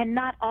 and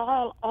not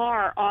all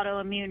are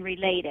autoimmune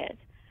related.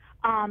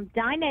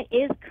 Dinah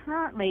is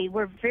currently,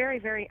 we're very,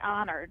 very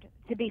honored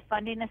to be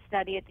funding a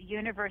study at the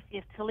University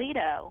of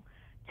Toledo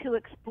to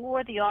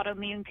explore the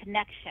autoimmune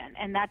connection,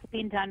 and that's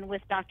being done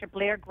with Dr.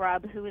 Blair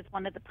Grubb, who is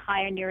one of the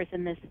pioneers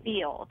in this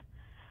field.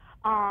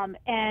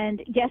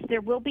 And yes,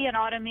 there will be an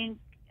autoimmune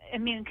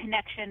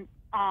connection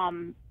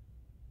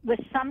with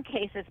some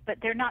cases, but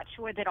they're not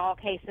sure that all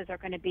cases are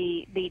going to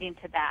be leading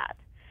to that.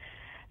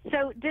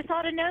 So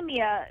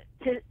dysautonomia,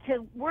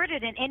 to word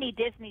it in any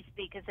Disney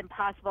speak is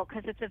impossible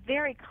because it's a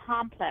very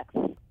complex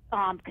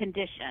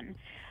condition.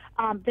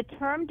 The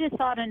term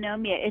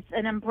dysautonomia, it's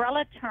an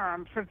umbrella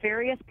term for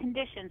various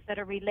conditions that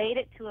are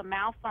related to a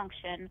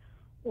malfunction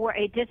or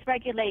a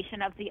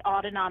dysregulation of the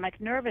autonomic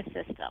nervous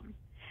system.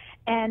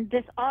 And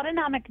this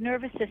autonomic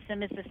nervous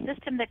system is the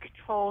system that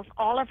controls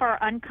all of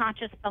our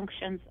unconscious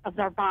functions of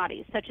our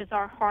bodies, such as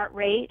our heart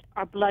rate,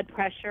 our blood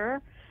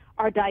pressure,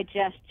 our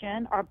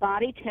digestion, our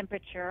body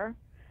temperature,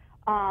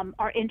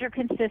 our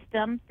endocrine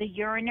system, the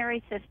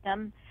urinary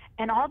system,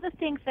 and all the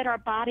things that our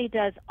body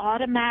does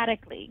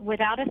automatically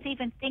without us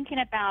even thinking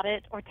about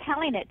it or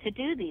telling it to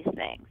do these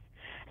things.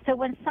 So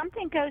when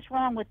something goes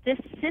wrong with this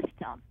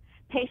system,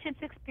 patients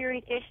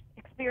experience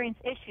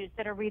issues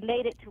that are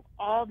related to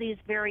all these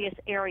various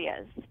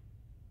areas.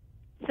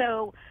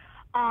 So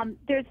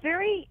there's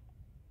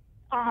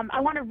I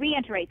want to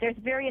reiterate, there's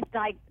various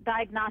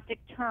diagnostic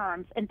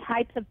terms and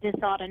types of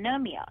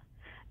dysautonomia.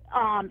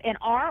 In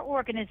our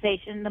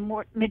organization,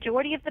 the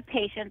majority of the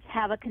patients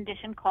have a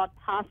condition called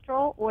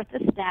postural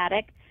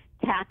orthostatic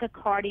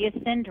tachycardia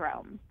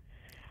syndrome.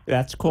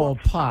 That's called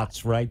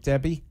POTS, right,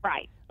 Debbie?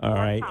 Right. All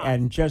right,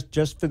 and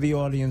just for the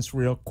audience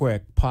real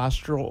quick,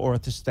 postural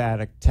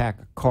orthostatic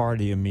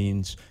tachycardia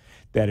means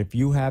that if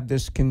you have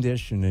this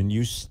condition and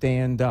you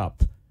stand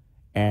up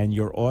and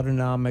your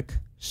autonomic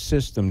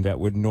system that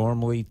would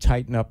normally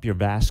tighten up your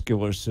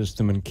vascular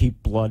system and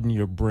keep blood in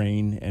your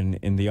brain and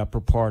in the upper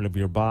part of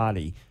your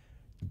body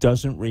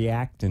doesn't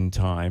react in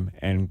time,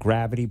 and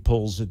gravity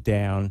pulls it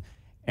down,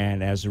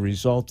 and as a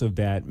result of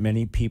that,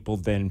 many people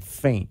then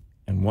faint.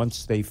 And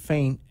once they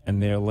faint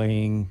and they're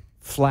laying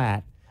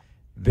flat,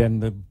 then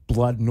the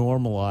blood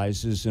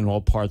normalizes in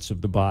all parts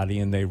of the body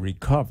and they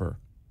recover.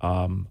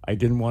 I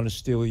didn't want to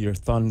steal your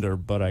thunder,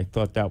 but I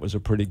thought that was a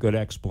pretty good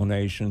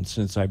explanation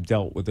since I've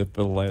dealt with it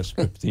for the last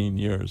 15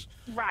 years.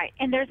 Right.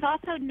 And there's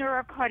also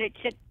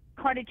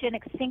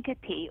neurocardiogenic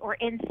syncope, or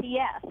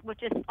NCS,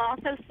 which is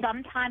also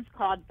sometimes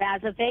called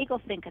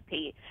vasovagal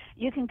syncope.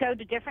 You can go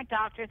to different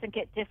doctors and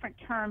get different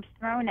terms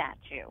thrown at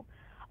you.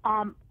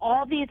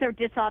 All these are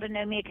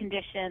dysautonomia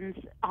conditions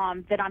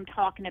that I'm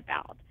talking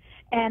about.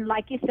 And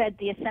like you said,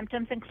 the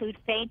symptoms include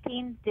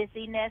fainting,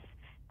 dizziness,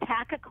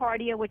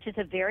 tachycardia, which is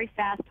a very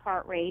fast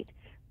heart rate,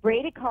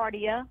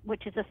 bradycardia,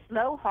 which is a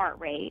slow heart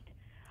rate,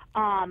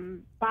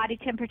 body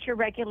temperature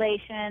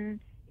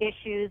regulation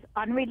issues,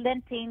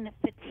 unrelenting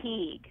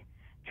fatigue,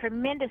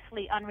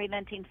 tremendously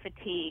unrelenting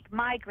fatigue,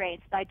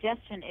 migraines,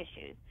 digestion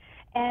issues.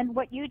 And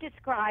what you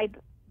describe,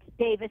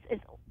 David,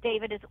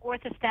 is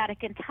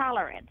orthostatic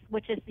intolerance,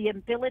 which is the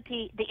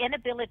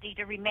inability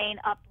to remain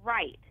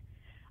upright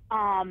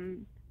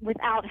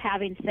without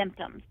having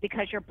symptoms,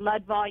 because your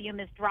blood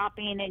volume is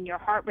dropping and your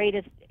heart rate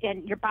is,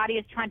 and your body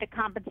is trying to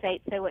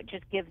compensate, so it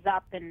just gives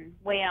up and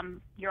wham,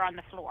 you're on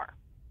the floor.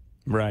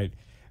 Right.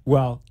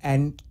 Well,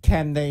 and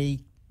can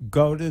they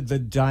go to the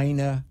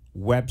Dinah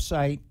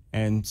website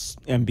and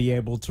be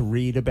able to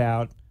read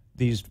about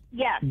these,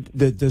 yes,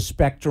 the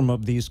spectrum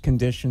of these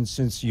conditions,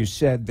 since you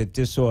said that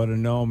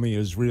dysautonomia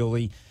is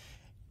really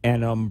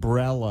an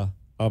umbrella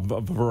of a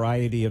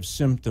variety of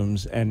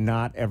symptoms, and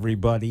not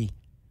everybody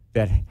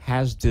that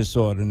has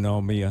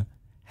dysautonomia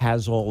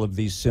has all of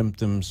these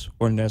symptoms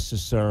or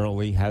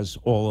necessarily has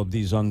all of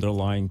these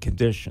underlying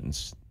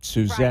conditions.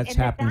 Suzette's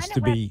happens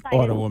to be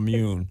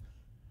autoimmune.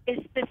 Is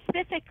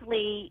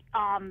specifically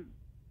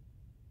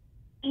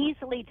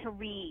easily to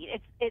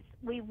read.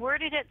 We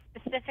worded it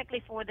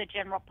specifically for the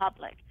general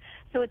public.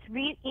 So it's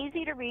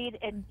easy to read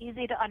and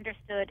easy to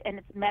understood, and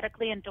it's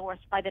medically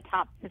endorsed by the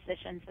top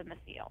physicians in the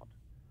field.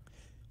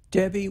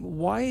 Debbie,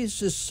 why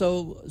is this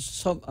so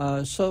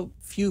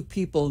few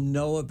people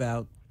know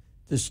about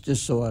this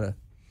disorder?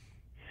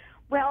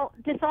 Well,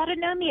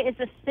 dysautonomia is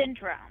a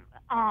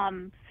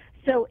syndrome.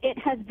 So it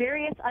has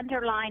various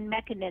underlying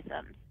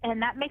mechanisms,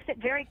 and that makes it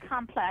very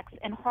complex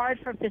and hard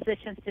for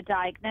physicians to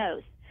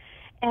diagnose.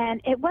 And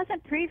it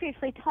wasn't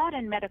previously taught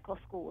in medical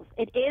schools.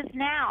 It is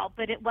now,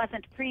 but it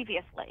wasn't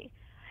previously.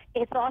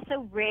 It's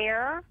also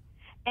rare,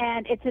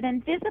 And it's an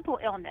invisible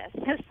illness,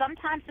 so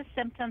sometimes the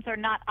symptoms are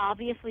not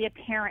obviously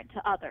apparent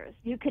to others.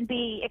 You can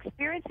be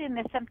experiencing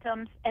the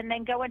symptoms and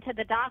then go into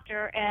the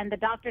doctor, and the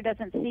doctor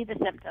doesn't see the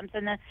symptoms.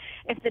 And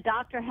if the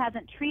doctor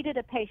hasn't treated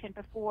a patient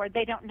before,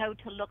 they don't know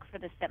to look for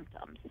the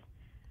symptoms.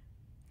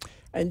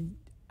 And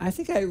I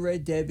think I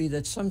read, Debbie,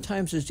 that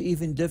sometimes it's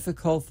even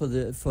difficult for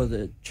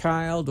the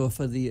child or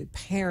for the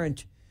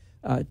parent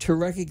to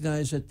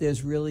recognize that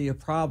there's really a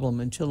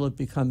problem until it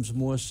becomes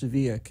more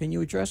severe. Can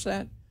you address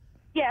that?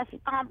 Yes.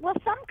 Well,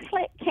 some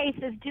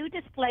cases do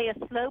display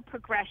a slow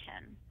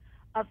progression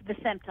of the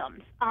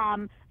symptoms.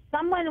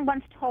 Someone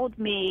once told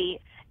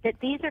me that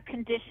these are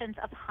conditions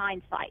of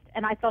hindsight,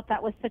 and I thought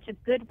that was such a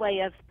good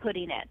way of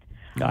putting it.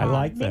 I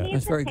like that.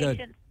 That's very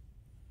good.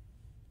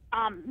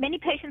 Many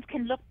patients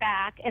can look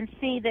back and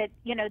see that,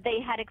 they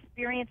had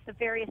experienced the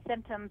various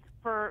symptoms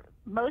for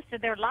most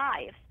of their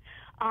lives,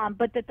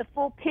 but that the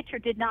full picture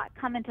did not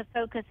come into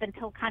focus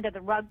until kind of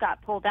the rug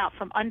got pulled out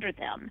from under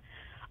them.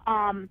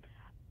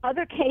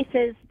 Other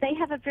cases, they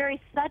have a very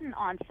sudden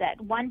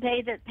onset. One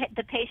day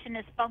the patient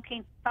is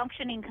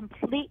functioning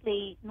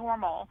completely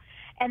normal,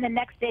 and the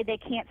next day they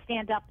can't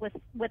stand up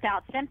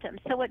without symptoms.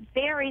 So it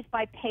varies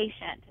by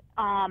patient,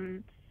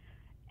 and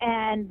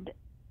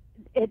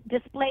it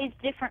displays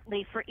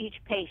differently for each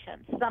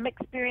patient. Some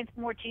experience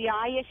more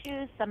GI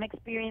issues, some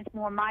experience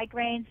more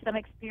migraines, some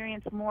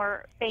experience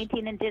more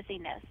fainting and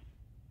dizziness.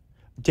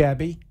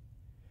 Debbie,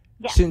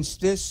 Yes. since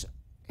this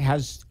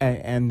has,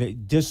 and the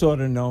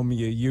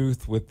dysautonomia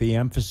youth with the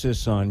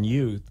emphasis on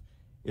youth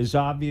is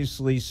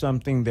obviously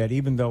something that,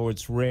 even though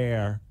it's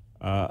rare,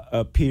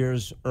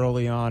 appears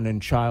early on in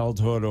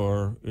childhood,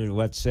 or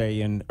let's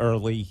say in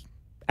early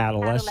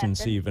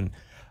adolescence even.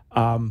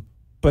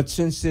 But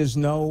since there's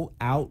no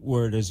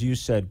outward, as you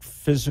said,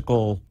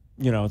 physical,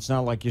 it's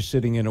not like you're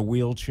sitting in a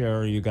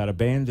wheelchair or you got a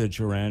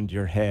bandage around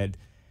your head,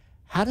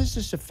 how does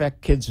this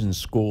affect kids in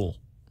school?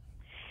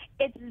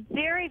 It's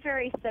very,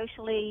 very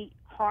socially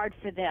hard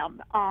for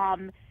them.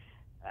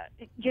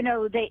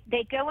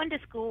 They go into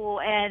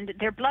school and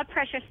their blood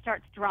pressure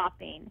starts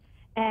dropping,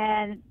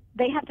 and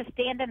they have to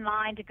stand in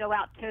line to go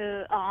out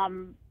to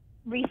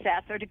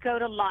recess or to go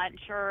to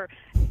lunch or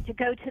to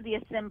go to the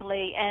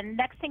assembly. And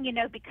next thing you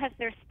know, because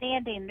they're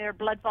standing, their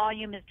blood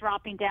volume is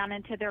dropping down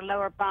into their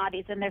lower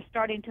bodies, and they're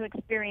starting to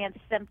experience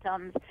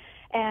symptoms.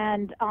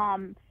 And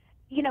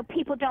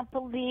people don't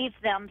believe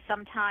them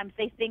sometimes.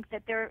 They think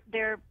that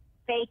they're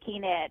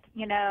faking it.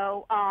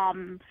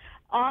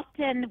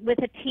 Often with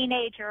a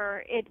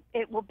teenager,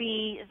 it will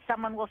be,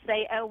 someone will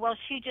say, oh, well,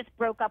 she just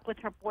broke up with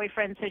her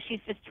boyfriend, so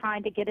she's just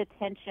trying to get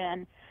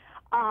attention.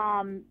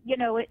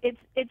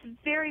 It's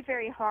very,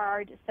 very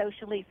hard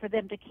socially for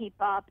them to keep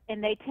up,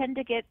 and they tend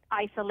to get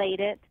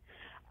isolated.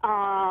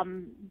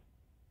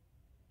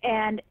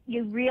 And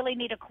you really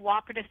need a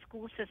cooperative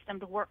school system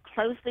to work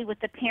closely with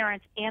the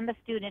parents and the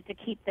student to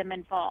keep them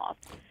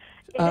involved.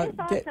 It is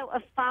also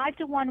a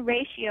 5-to-1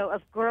 ratio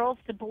of girls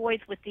to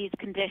boys with these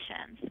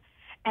conditions.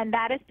 And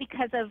that is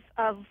because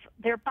of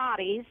their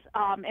bodies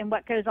and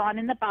what goes on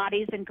in the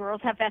bodies. And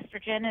girls have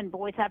estrogen and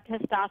boys have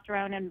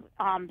testosterone, and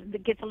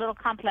it gets a little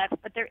complex.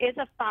 But there is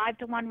a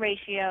 5-to-1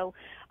 ratio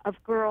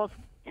of girls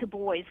to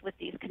boys with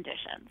these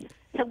conditions.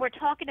 So we're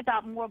talking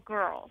about more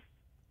girls.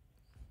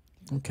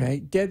 Okay.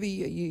 Debbie,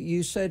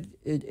 you said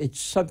it's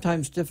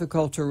sometimes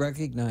difficult to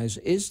recognize.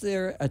 Is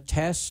there a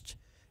test?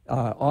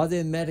 Are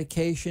there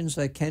medications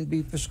that can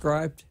be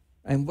prescribed?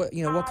 And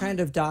what kind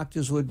of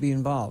doctors would be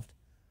involved?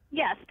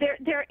 Yes,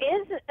 there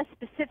is a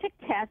specific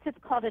test. It's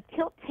called a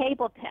tilt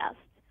table test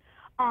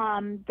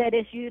that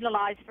is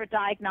utilized for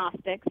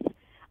diagnostics.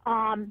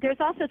 There's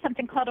also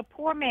something called a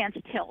poor man's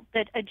tilt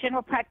that a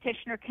general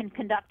practitioner can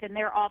conduct in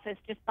their office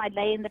just by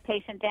laying the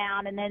patient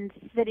down and then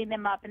sitting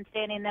them up and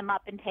standing them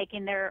up and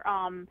taking their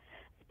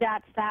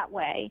stats that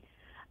way.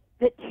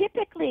 But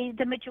typically,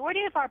 the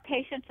majority of our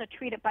patients are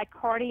treated by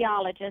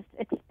cardiologists,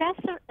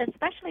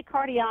 especially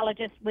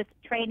cardiologists with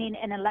training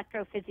in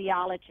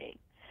electrophysiology.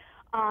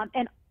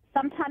 And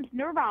sometimes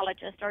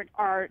neurologists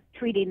are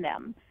treating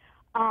them.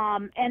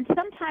 And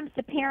sometimes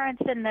the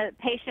parents and the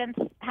patients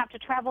have to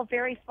travel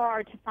very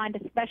far to find a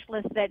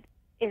specialist that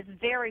is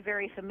very,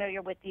 very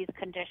familiar with these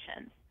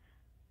conditions.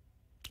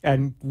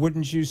 And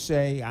wouldn't you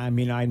say, I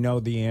mean, I know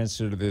the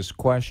answer to this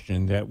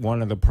question, that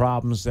one of the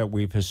problems that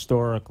we've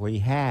historically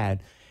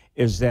had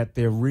is that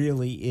there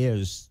really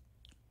is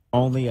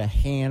only a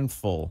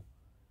handful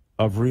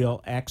of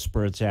real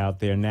experts out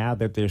there. Now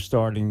that they're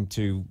starting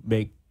to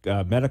make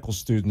medical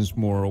students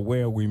more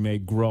aware, we may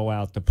grow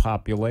out the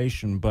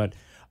population. But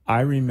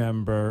I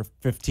remember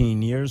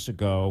 15 years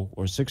ago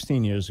or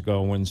 16 years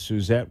ago when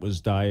Suzette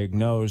was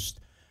diagnosed,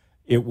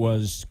 it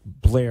was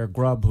Blair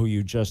Grubb, who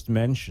you just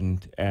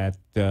mentioned, at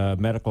the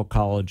Medical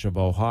College of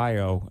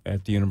Ohio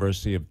at the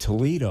University of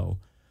Toledo,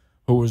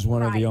 who was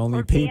one of the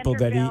only people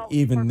that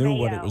even knew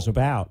what it was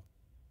about.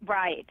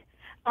 Right.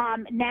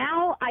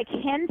 Now I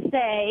can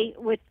say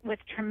with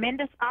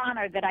tremendous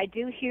honor that I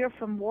do hear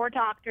from more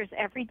doctors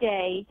every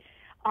day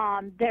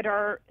that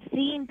are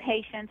seeing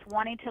patients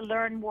wanting to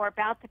learn more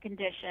about the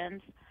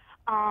conditions.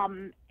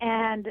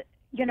 And,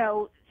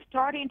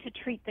 starting to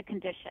treat the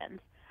conditions.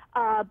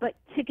 But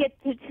to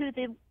get to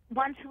the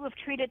ones who have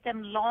treated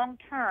them long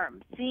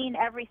term, seen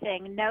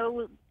everything,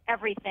 know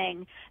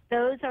everything,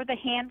 those are the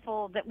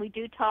handful that we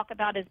do talk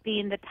about as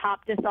being the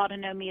top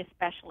dysautonomia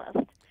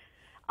specialists.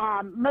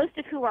 Most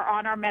of who are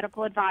on our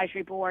medical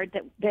advisory board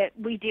that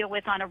we deal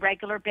with on a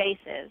regular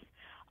basis.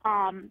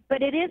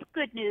 But it is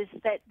good news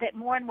that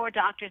more and more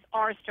doctors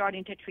are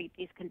starting to treat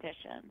these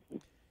conditions.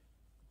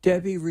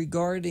 Debbie,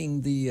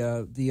 regarding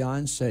the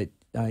onset,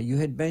 you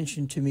had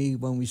mentioned to me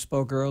when we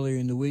spoke earlier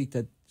in the week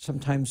that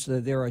sometimes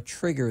there are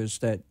triggers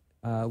that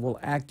will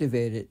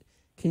activate it.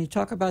 Can you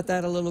talk about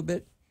that a little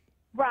bit?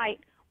 Right.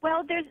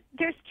 Well,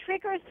 there's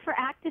triggers for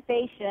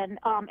activation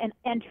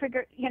and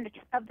trigger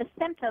of the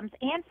symptoms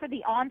and for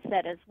the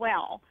onset as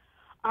well.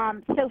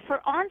 So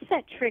for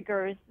onset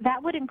triggers,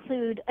 that would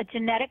include a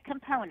genetic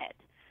component.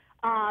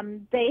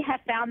 They have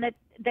found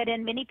that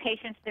in many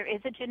patients there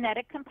is a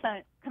genetic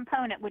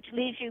component which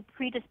leaves you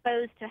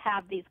predisposed to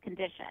have these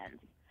conditions.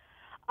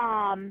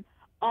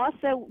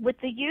 Also, with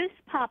the youth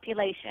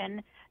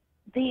population,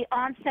 the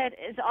onset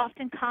is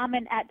often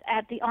common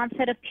at the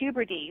onset of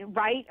puberty,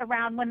 right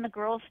around when the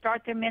girls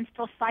start their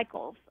menstrual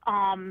cycles.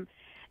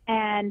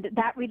 And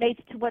that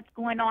relates to what's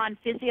going on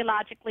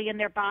physiologically in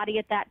their body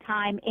at that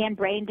time and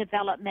brain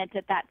development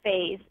at that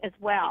phase as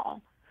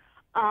well.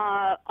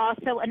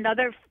 Also,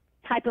 another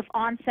type of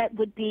onset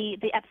would be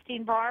the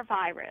Epstein-Barr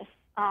virus.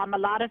 A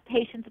lot of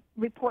patients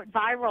report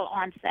viral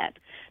onset.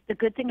 The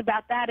good thing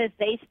about that is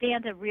they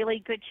stand a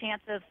really good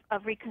chance of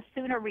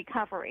sooner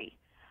recovery.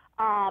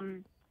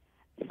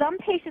 Some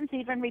patients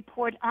even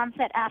report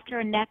onset after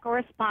a neck or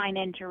a spine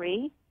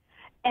injury,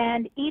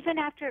 and even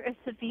after a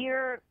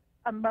severe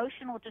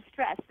emotional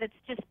distress that's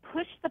just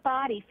pushed the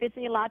body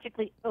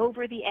physiologically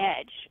over the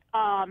edge.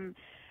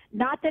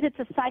 Not that it's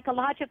a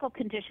psychological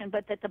condition,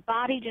 but that the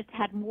body just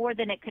had more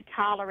than it could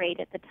tolerate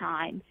at the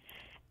time.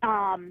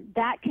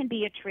 That can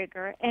be a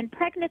trigger. And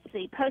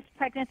pregnancy,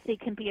 post-pregnancy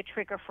can be a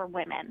trigger for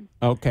women.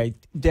 Okay.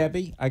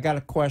 Debbie, I got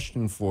a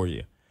question for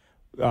you.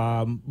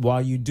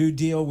 While you do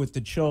deal with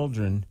the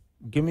children,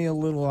 give me a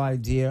little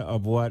idea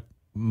of what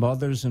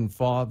mothers and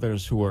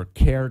fathers who are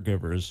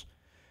caregivers,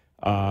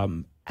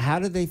 how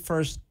do they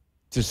first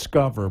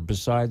discover,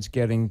 besides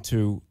getting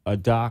to a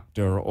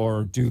doctor,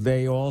 or do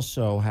they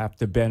also have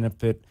to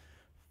benefit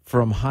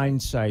from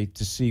hindsight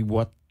to see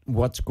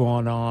what's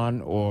going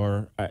on,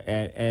 or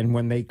and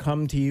when they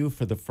come to you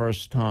for the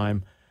first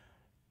time,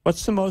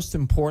 what's the most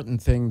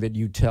important thing that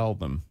you tell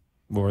them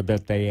or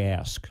that they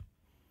ask?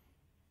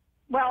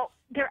 Well,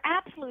 they're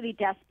absolutely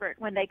desperate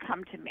when they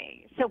come to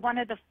me. So one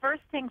of the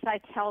first things I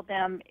tell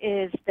them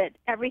is that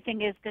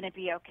everything is going to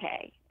be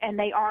okay, and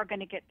they are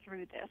going to get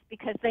through this,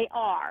 because they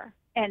are,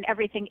 and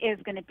everything is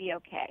going to be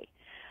okay.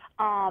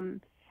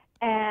 And,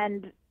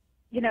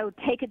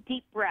 take a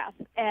deep breath,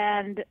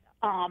 and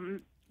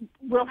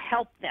we'll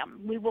help them.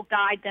 We will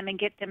guide them and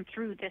get them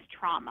through this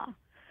trauma.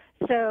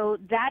 So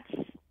that's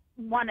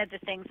one of the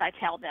things I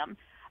tell them.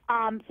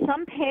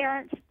 Some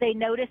parents, they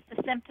notice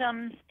the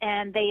symptoms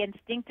and they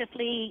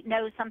instinctively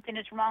know something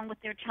is wrong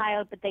with their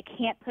child, but they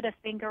can't put a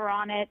finger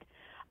on it.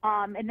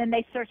 And then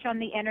they search on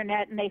the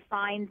internet and they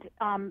find,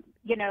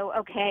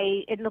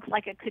 okay, it looks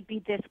like it could be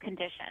this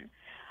condition.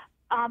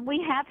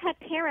 We have had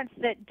parents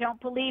that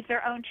don't believe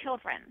their own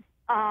children,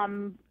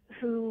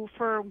 who,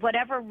 for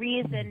whatever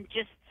reason,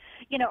 just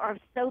are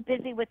so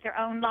busy with their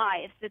own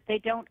lives that they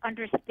don't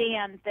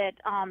understand that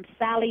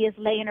Sally is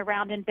laying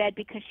around in bed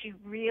because she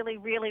really,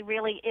 really,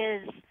 really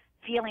is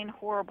feeling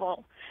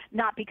horrible,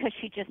 not because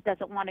she just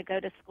doesn't want to go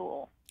to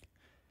school.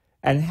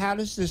 And how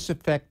does this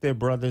affect their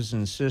brothers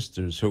and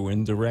sisters who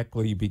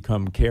indirectly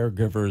become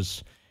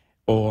caregivers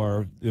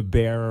or the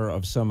bearer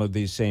of some of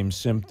these same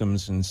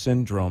symptoms and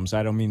syndromes?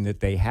 I don't mean that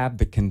they have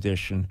the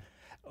condition.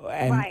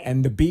 And, right.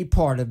 And the B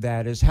part of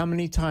that is, how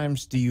many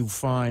times do you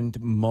find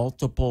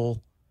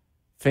multiple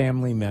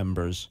family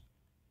members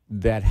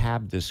that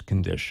have this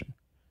condition?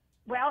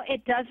 Well,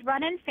 it does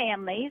run in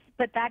families,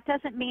 but that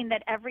doesn't mean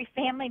that every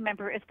family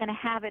member is going to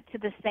have it to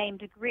the same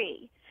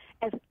degree,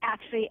 as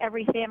actually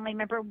every family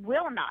member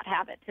will not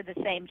have it to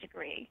the same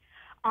degree.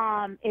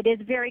 It is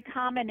very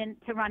common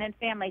to run in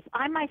families.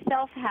 I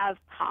myself have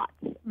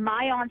POTS.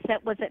 My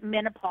onset was at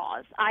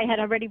menopause. I had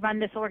already run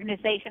this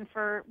organization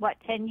for,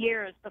 10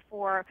 years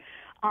before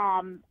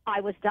I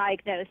was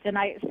diagnosed, and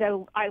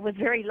so I was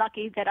very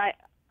lucky that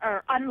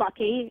or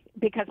unlucky,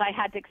 because I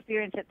had to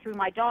experience it through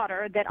my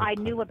daughter, that I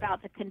knew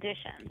about the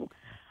conditions.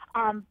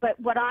 But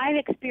what I've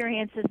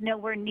experienced is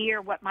nowhere near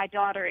what my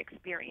daughter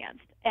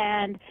experienced.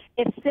 And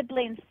if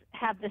siblings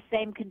have the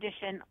same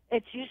condition,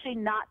 it's usually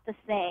not the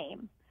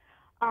same.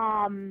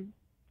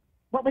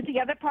 What was the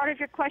other part of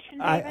your question,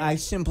 David? I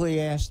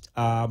simply asked,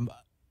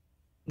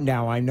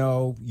 now I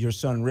know your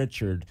son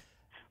Richard,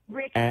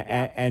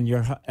 and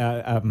your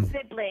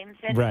siblings.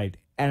 And, right.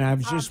 And I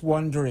was just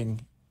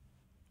wondering,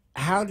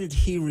 how did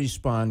he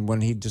respond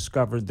when he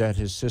discovered that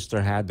his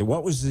sister had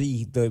what was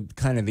the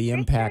kind of the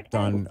impact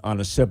on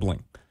a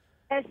sibling?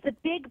 As the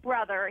big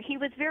brother, he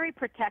was very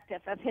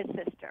protective of his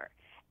sister.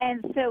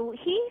 And so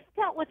he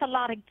dealt with a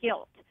lot of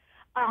guilt.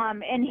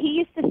 And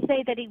he used to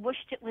say that he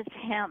wished it was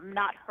him,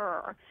 not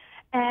her.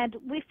 And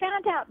we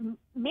found out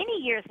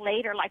many years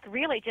later, like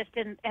really just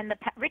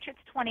Richard's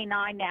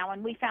 29 now,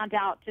 and we found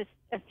out just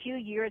a few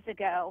years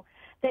ago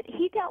that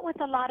he dealt with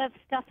a lot of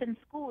stuff in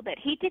school that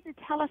he didn't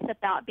tell us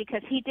about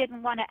because he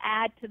didn't want to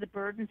add to the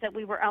burdens that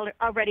we were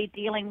already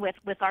dealing with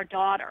our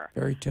daughter.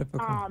 Very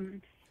typical.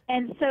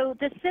 And so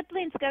the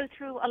siblings go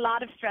through a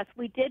lot of stress.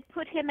 We did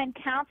put him in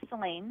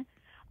counseling,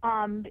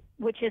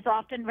 which is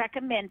often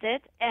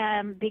recommended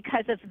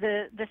because of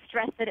the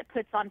stress that it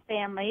puts on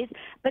families.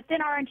 But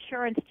then our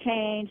insurance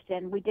changed,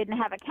 and we didn't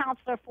have a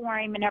counselor for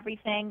him and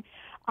everything.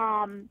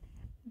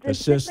 The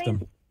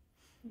system.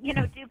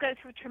 Siblings, do go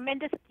through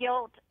tremendous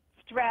guilt,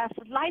 stress,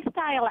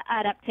 lifestyle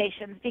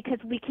adaptations because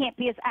we can't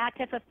be as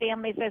active of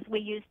families as we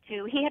used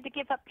to. He had to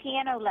give up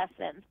piano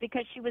lessons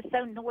because she was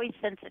so noise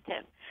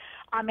sensitive.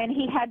 And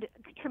he had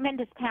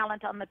tremendous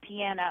talent on the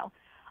piano.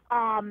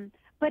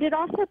 But it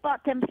also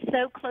brought them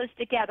so close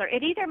together.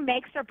 It either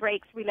makes or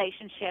breaks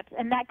relationships,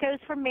 and that goes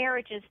for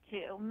marriages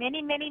too.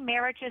 Many, many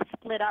marriages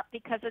split up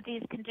because of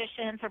these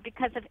conditions or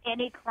because of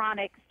any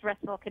chronic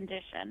stressful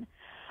condition.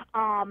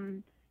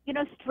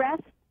 Stress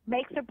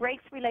makes or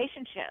breaks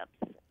relationships,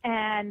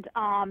 and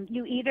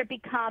you either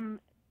become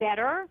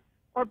better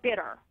or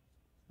bitter.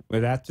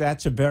 Well,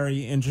 that's a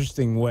very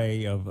interesting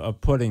way of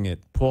putting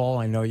it. Paul,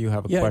 I know you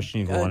have a question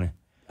you want to...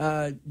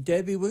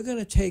 Debbie, we're going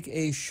to take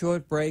a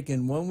short break,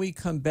 and when we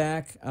come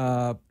back,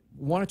 want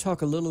to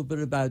talk a little bit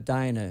about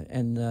Dinah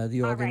and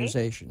the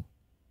organization.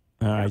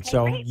 All right, okay,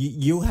 so great.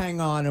 You hang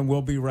on, and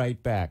we'll be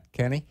right back.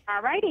 Kenny?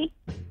 All righty.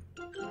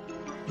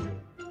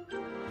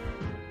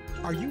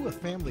 Are you a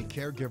family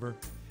caregiver?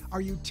 Are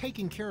you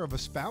taking care of a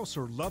spouse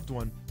or loved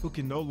one who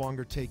can no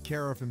longer take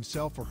care of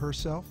himself or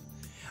herself?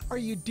 Are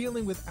you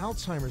dealing with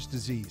Alzheimer's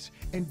disease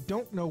and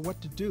don't know what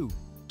to do?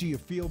 Do you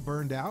feel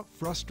burned out,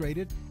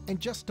 frustrated, and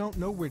just don't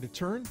know where to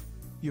turn?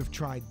 You've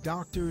tried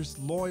doctors,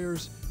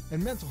 lawyers,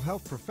 and mental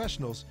health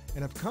professionals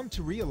and have come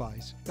to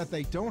realize that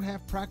they don't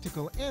have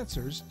practical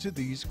answers to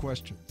these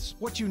questions.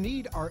 What you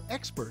need are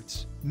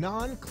experts,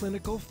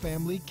 non-clinical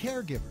family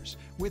caregivers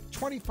with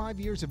 25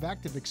 years of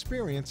active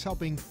experience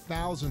helping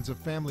thousands of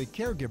family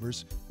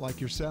caregivers like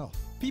yourself.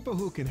 People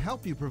who can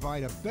help you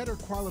provide a better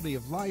quality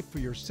of life for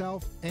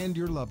yourself and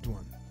your loved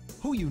one.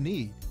 Who you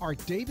need are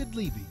David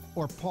Levy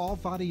or Paul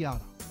Vadiato.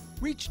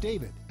 Reach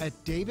David at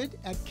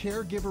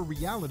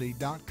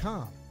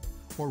caregiverreality.com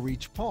or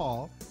reach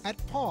Paul at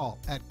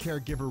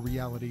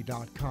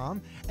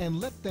caregiverreality.com and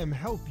let them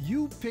help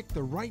you pick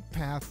the right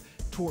path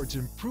towards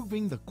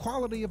improving the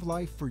quality of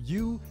life for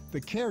you,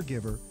 the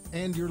caregiver,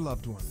 and your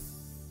loved one.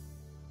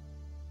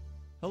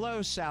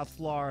 Hello, South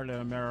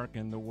Florida, America,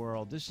 and the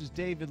world. This is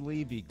David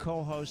Levy,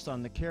 co-host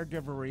on the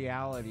Caregiver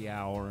Reality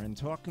Hour, and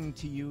talking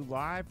to you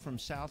live from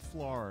South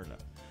Florida.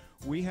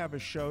 We have a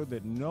show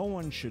that no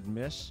one should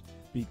miss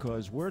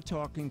because we're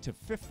talking to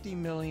 50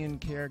 million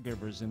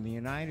caregivers in the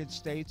United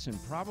States and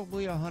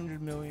probably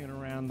 100 million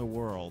around the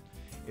world.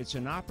 It's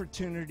an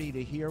opportunity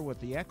to hear what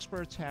the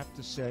experts have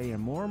to say,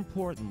 and more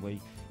importantly,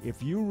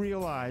 if you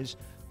realize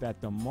that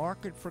the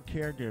market for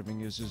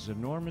caregiving is as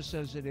enormous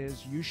as it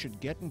is, you should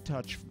get in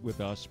touch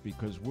with us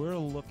because we're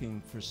looking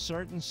for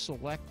certain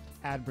select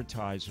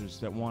advertisers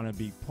that want to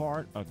be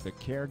part of the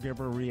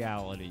Caregiver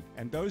Reality.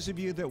 And those of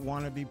you that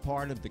want to be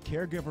part of the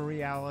Caregiver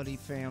Reality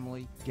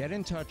family, get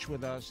in touch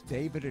with us,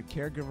 David at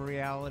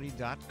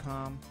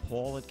caregiverreality.com,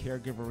 Paul at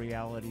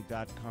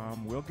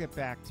caregiverreality.com. We'll get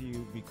back to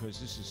you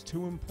because this is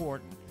too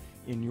important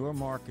in your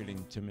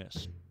marketing to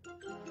miss.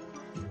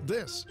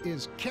 This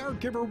is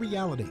Caregiver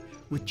Reality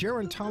with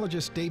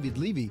gerontologist David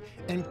Levy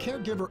and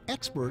caregiver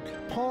expert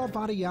Paul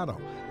Vadiato,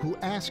 who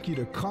ask you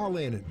to call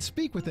in and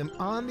speak with him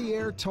on the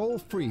air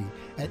toll-free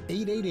at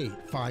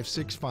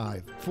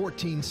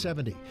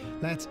 888-565-1470.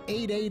 That's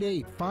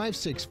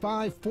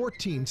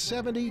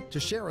 888-565-1470 to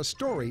share a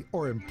story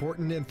or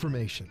important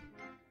information.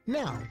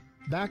 Now,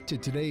 back to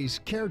today's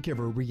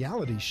Caregiver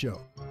Reality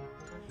Show.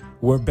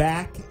 We're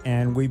back,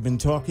 and we've been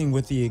talking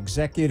with the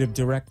Executive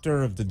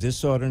Director of the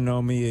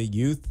Dysautonomia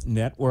Youth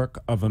Network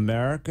of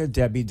America,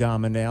 Debbie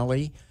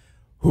Dominelli,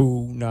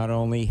 who not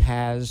only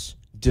has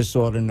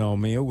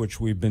dysautonomia, which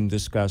we've been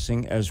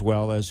discussing, as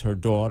well as her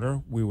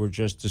daughter. We were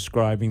just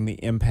describing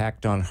the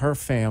impact on her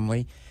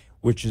family,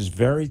 which is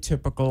very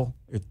typical,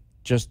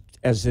 just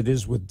as it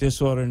is with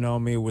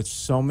dysautonomia, with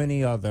so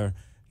many other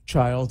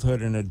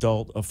childhood and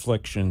adult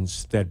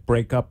afflictions that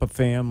break up a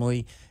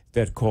family,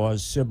 that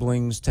cause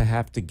siblings to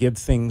have to give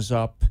things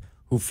up,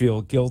 who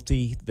feel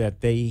guilty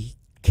that they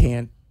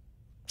can't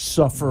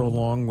suffer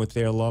along with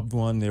their loved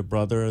one, their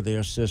brother or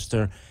their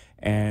sister.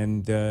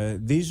 And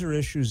these are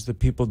issues that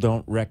people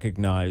don't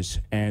recognize.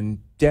 And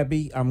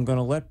Debbie, I'm going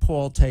to let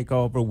Paul take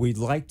over. We'd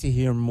like to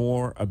hear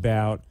more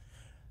about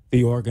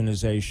the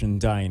organization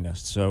Dinah.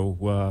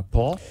 So,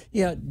 Paul?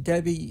 Yeah,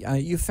 Debbie,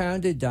 you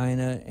founded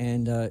Dinah,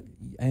 and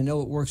I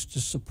know it works to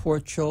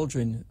support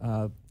children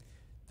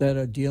that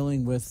are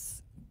dealing with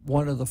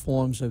one of the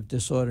forms of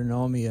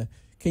dysautonomia.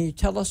 Can you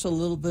tell us a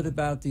little bit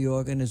about the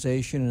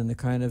organization and the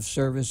kind of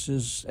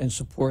services and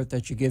support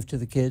that you give to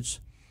the kids?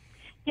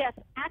 Yes,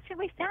 actually,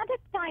 we found it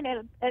fine,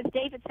 as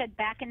David said,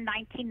 back in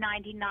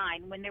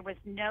 1999 when there was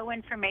no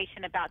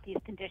information about these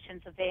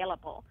conditions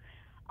available.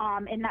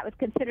 And that was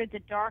considered the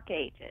dark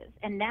ages.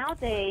 And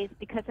nowadays,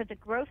 because of the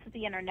growth of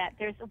the Internet,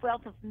 there's a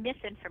wealth of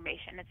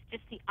misinformation. It's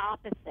just the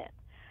opposite.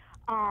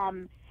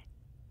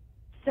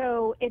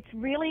 So it's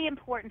really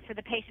important for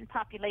the patient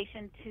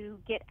population to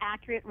get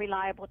accurate,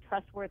 reliable,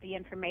 trustworthy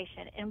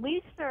information. And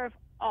we serve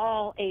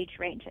all age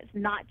ranges,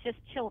 not just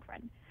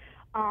children.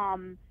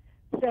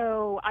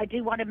 So I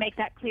do want to make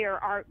that clear.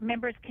 Our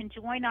members can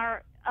join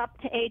our up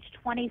to age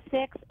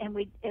 26, and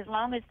as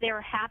long as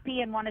they're happy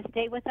and want to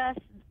stay with us,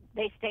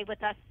 they stay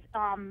with us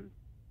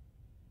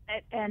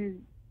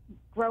and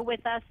grow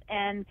with us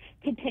and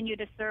continue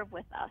to serve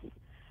with us.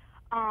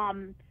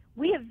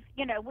 We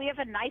have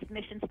a nice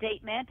mission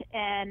statement,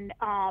 and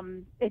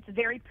it's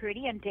very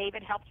pretty, and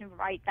David helped me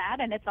write that,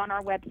 and it's on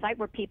our website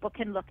where people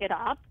can look it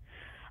up.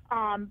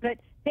 But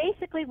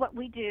basically what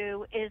we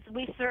do is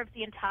we serve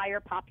the entire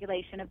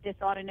population of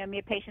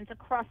dysautonomia patients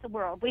across the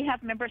world. We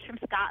have members from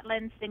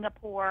Scotland,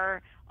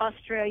 Singapore,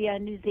 Australia,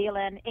 New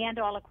Zealand, and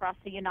all across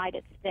the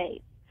United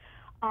States.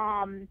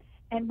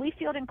 And we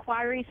field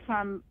inquiries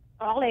from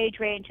all age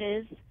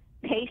ranges,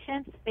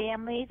 patients,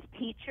 families,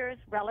 teachers,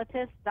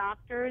 relatives,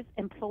 doctors,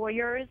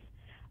 employers,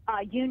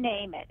 you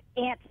name it,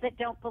 aunts that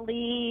don't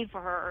believe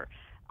or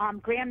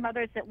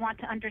grandmothers that want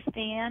to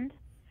understand.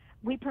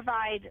 We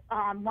provide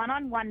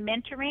one-on-one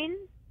mentoring.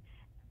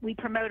 We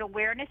promote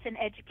awareness and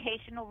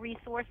educational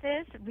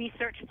resources,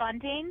 research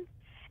funding,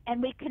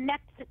 and we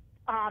connect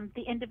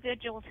the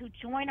individuals who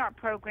join our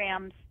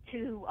programs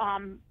to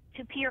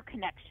peer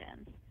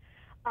connections.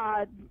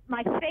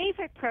 My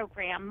favorite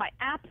program, my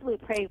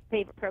absolute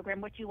favorite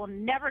program, which you will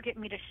never get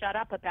me to shut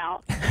up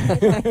about,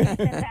 is our Youth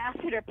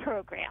Ambassador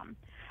program.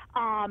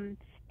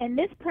 In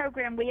this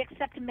program, we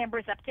accept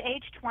members up to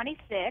age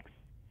 26,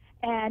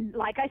 and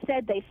like I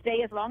said, they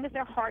stay as long as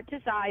their heart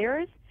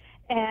desires.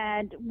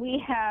 And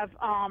we have,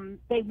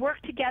 they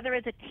work together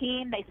as a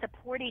team. They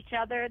support each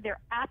other. They're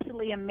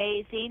absolutely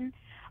amazing.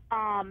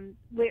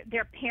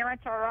 Their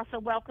parents are also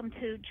welcome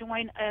to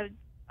join a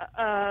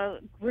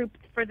group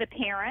for the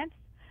parents.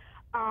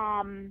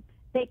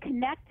 They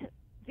connect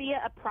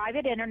via a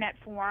private internet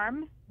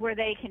forum where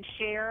they can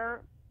share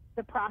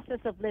the process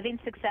of living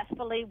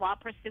successfully while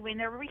pursuing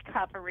their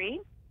recovery.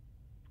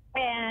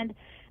 And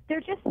they're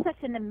just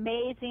such an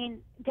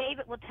amazing,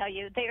 David will tell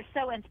you, they are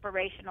so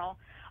inspirational.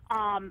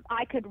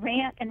 I could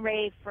rant and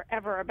rave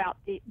forever about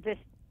these.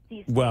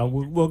 Well,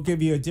 we'll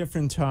give you a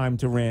different time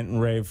to rant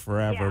and rave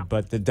forever, Yeah.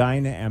 but the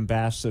Dyna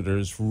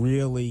ambassadors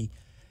really,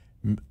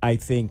 I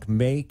think,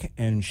 make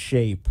and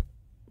shape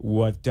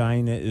what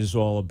Dyna is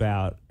all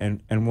about.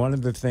 And one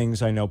of the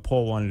things I know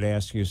Paul wanted to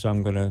ask you, so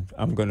I'm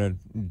gonna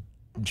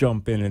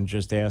jump in and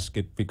just ask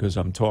it because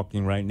I'm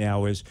talking right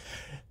now, is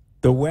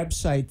the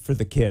website for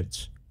the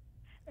kids.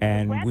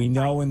 And we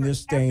know in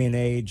this day and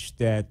age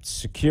that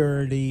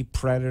security,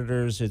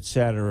 predators,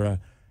 etc.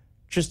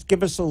 Just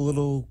give us a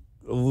little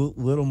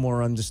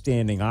more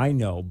understanding. I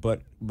know,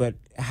 but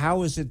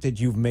how is it that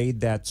you've made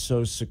that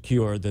so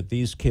secure that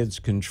these kids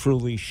can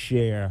truly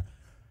share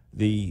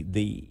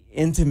the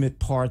intimate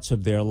parts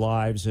of their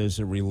lives as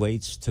it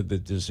relates to the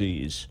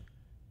disease,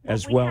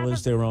 as well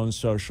as their own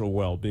social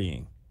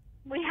well-being?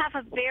 We have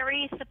a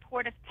very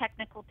supportive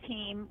technical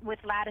team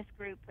with Lattice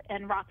Group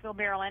in Rockville,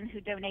 Maryland, who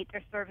donate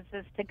their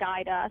services to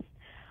guide us.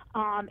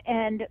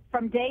 And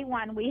from day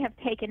one, we have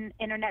taken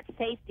internet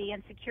safety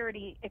and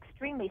security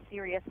extremely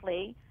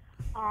seriously.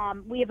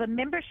 We have a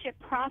membership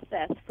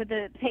process for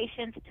the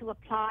patients to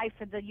apply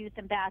for the Youth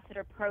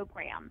Ambassador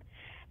program.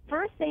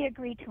 First, they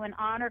agree to an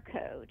honor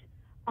code,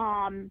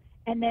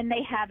 and then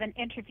they have an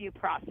interview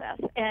process.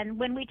 And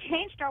when we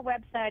changed our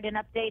website and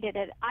updated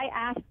it, I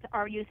asked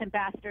our youth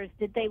ambassadors,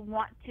 did they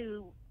want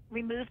to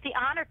remove the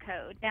honor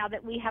code now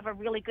that we have a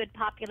really good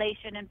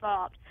population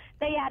involved?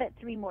 They added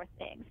 3 more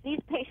things.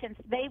 These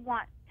patients, they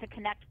want to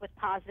connect with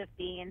positive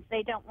beings.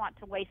 They don't want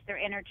to waste their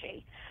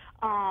energy.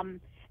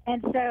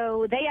 And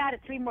so they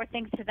added 3 more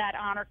things to that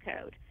honor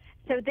code.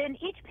 So then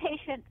each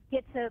patient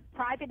gets a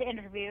private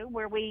interview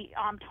where we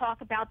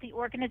talk about the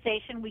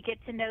organization, we get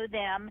to know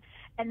them,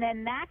 and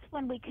then that's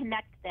when we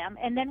connect them.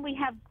 And then we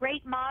have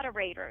great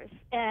moderators.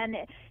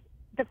 And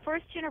the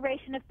first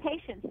generation of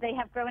patients, they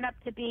have grown up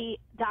to be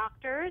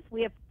doctors.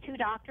 We have 2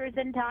 doctors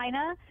in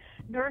Dyna,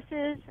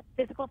 nurses,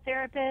 physical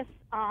therapists,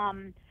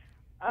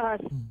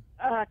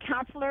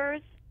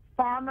 counselors,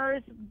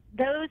 farmers.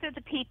 Those are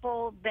the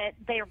people that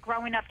they are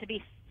growing up to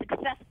be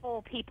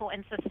successful people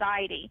in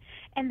society,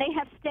 and they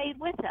have stayed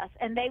with us,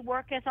 and they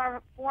work as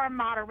our forum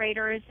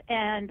moderators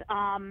and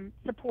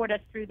support us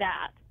through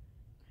that.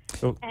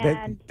 So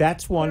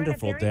that's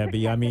wonderful,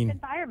 Debbie. I mean,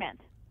 environment.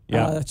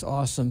 Yeah, that's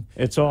awesome.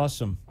 It's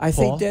awesome. I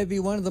think, Debbie,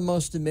 one of the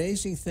most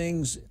amazing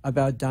things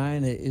about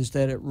Dyna is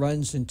that it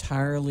runs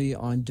entirely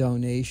on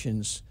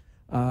donations.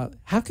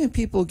 How can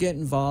people get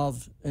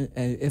involved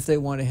if they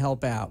want to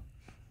help out?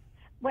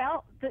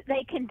 Well,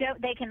 they can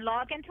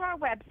log into our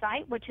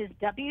website, which is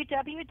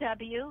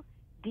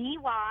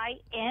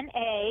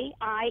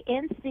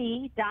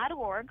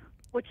www.dynainc.org.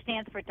 which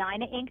stands for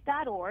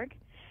DynaInc.org,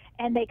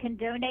 and they can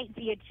donate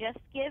via Just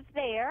Give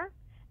there.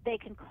 They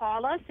can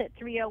call us at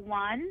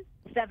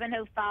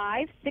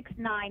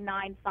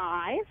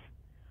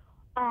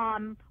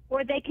 301-705-6995,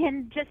 or they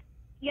can just,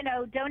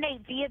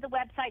 donate via the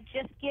website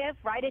Just Give,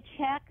 write a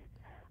check.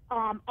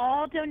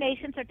 All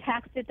donations are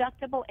tax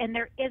deductible, and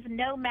there is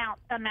no amount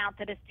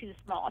that is too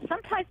small.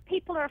 Sometimes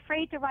people are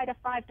afraid to write a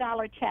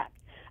 $5 check.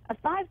 A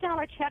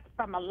 $5 check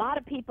from a lot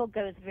of people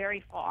goes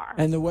very far.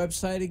 And the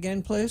website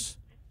again, please?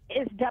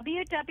 Is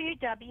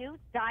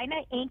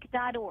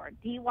www.dynainc.org,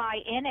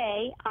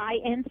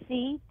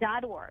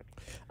 DYNAINC.org.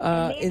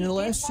 In the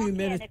last few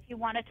minutes, if you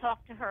want to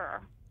talk to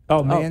her.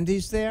 Oh,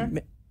 Mandy's there?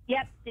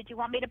 Yep. Did you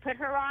want me to put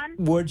her on?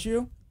 Would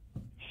you?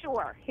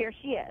 Sure. Here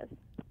she is.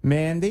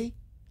 Mandy?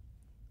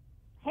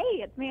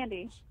 Hey, it's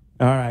Mandy.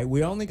 All right.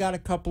 We only got a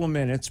couple of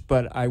minutes,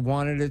 but I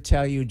wanted to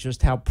tell you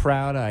just how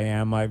proud I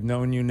am. I've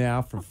known you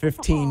now for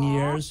 15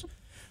 years.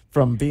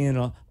 From being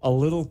a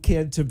little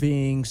kid to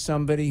being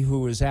somebody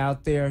who is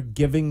out there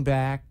giving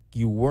back.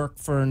 You work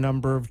for a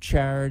number of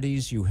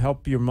charities. You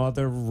help your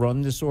mother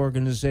run this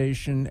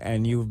organization,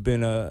 and you've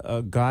been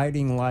a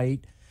guiding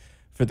light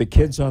for the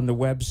kids on the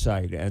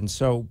website. And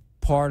so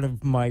part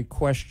of my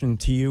question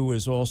to you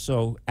is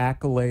also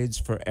accolades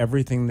for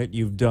everything that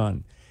you've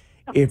done.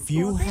 If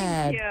you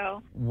had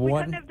we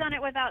couldn't have done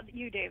it without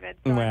you, David.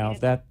 So well,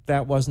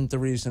 that wasn't the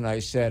reason I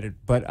said it.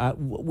 But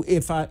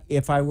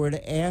if I were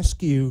to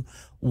ask you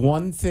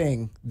one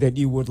thing that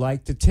you would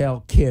like to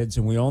tell kids,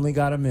 and we only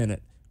got a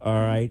minute,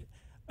 all right,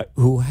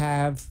 who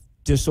have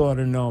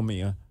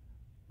dysautonomia,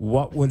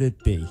 what would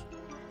it be?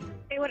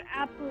 it would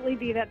absolutely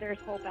be that there's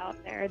hope out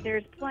there.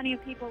 There's plenty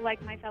of people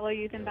like my fellow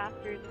youth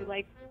ambassadors who,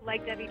 like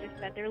Debbie just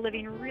said, they're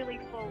living really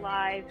full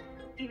lives.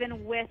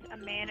 Even with a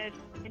managed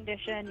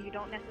condition, you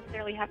don't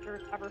necessarily have to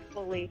recover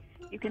fully.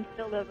 You can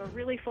still live a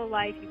really full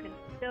life. You can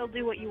still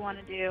do what you want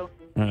to do,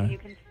 and you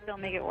can still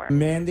make it work.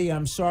 Mandy,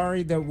 I'm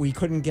sorry that we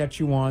couldn't get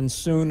you on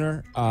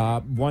sooner.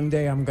 One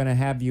day I'm going to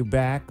have you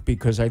back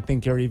because I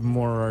think you're even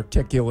more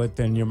articulate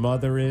than your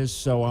mother is.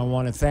 So I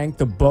want to thank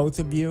the both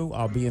of you.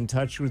 I'll be in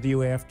touch with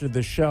you after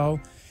the show.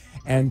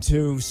 And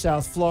to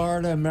South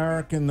Florida,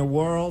 America, and the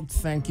world,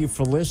 thank you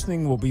for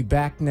listening. We'll be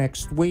back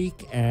next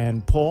week.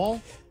 And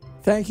Paul?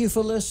 Thank you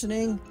for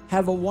listening.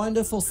 Have a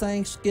wonderful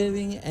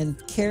Thanksgiving, and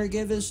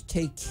caregivers,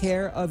 take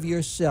care of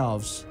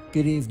yourselves.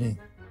 Good evening.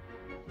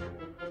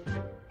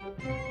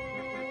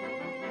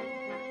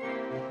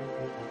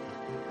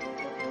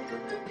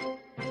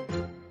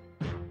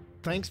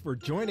 Thanks for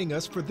joining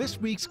us for this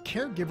week's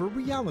Caregiver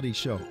reality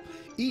show.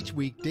 Each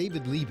week,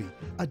 David Levy,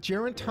 a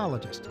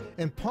gerontologist,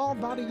 and Paul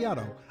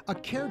Vadiato, a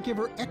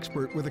caregiver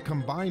expert with a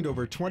combined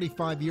over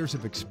 25 years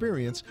of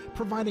experience,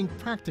 providing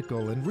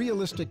practical and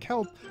realistic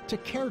help to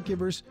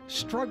caregivers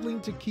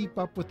struggling to keep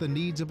up with the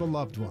needs of a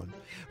loved one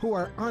who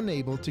are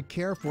unable to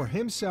care for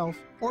himself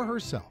or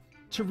herself.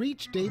 To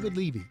reach David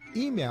Levy,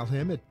 email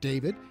him at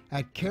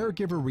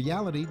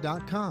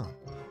david@caregiverreality.com,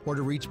 or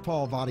to reach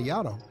Paul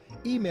Vadiato,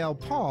 email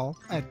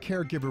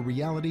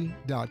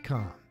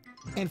paul@caregiverreality.com.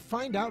 And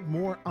find out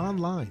more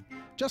online.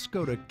 Just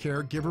go to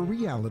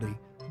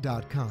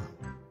caregiverreality.com.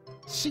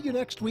 See you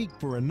next week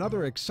for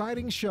another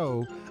exciting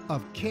show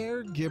of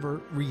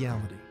Caregiver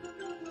Reality.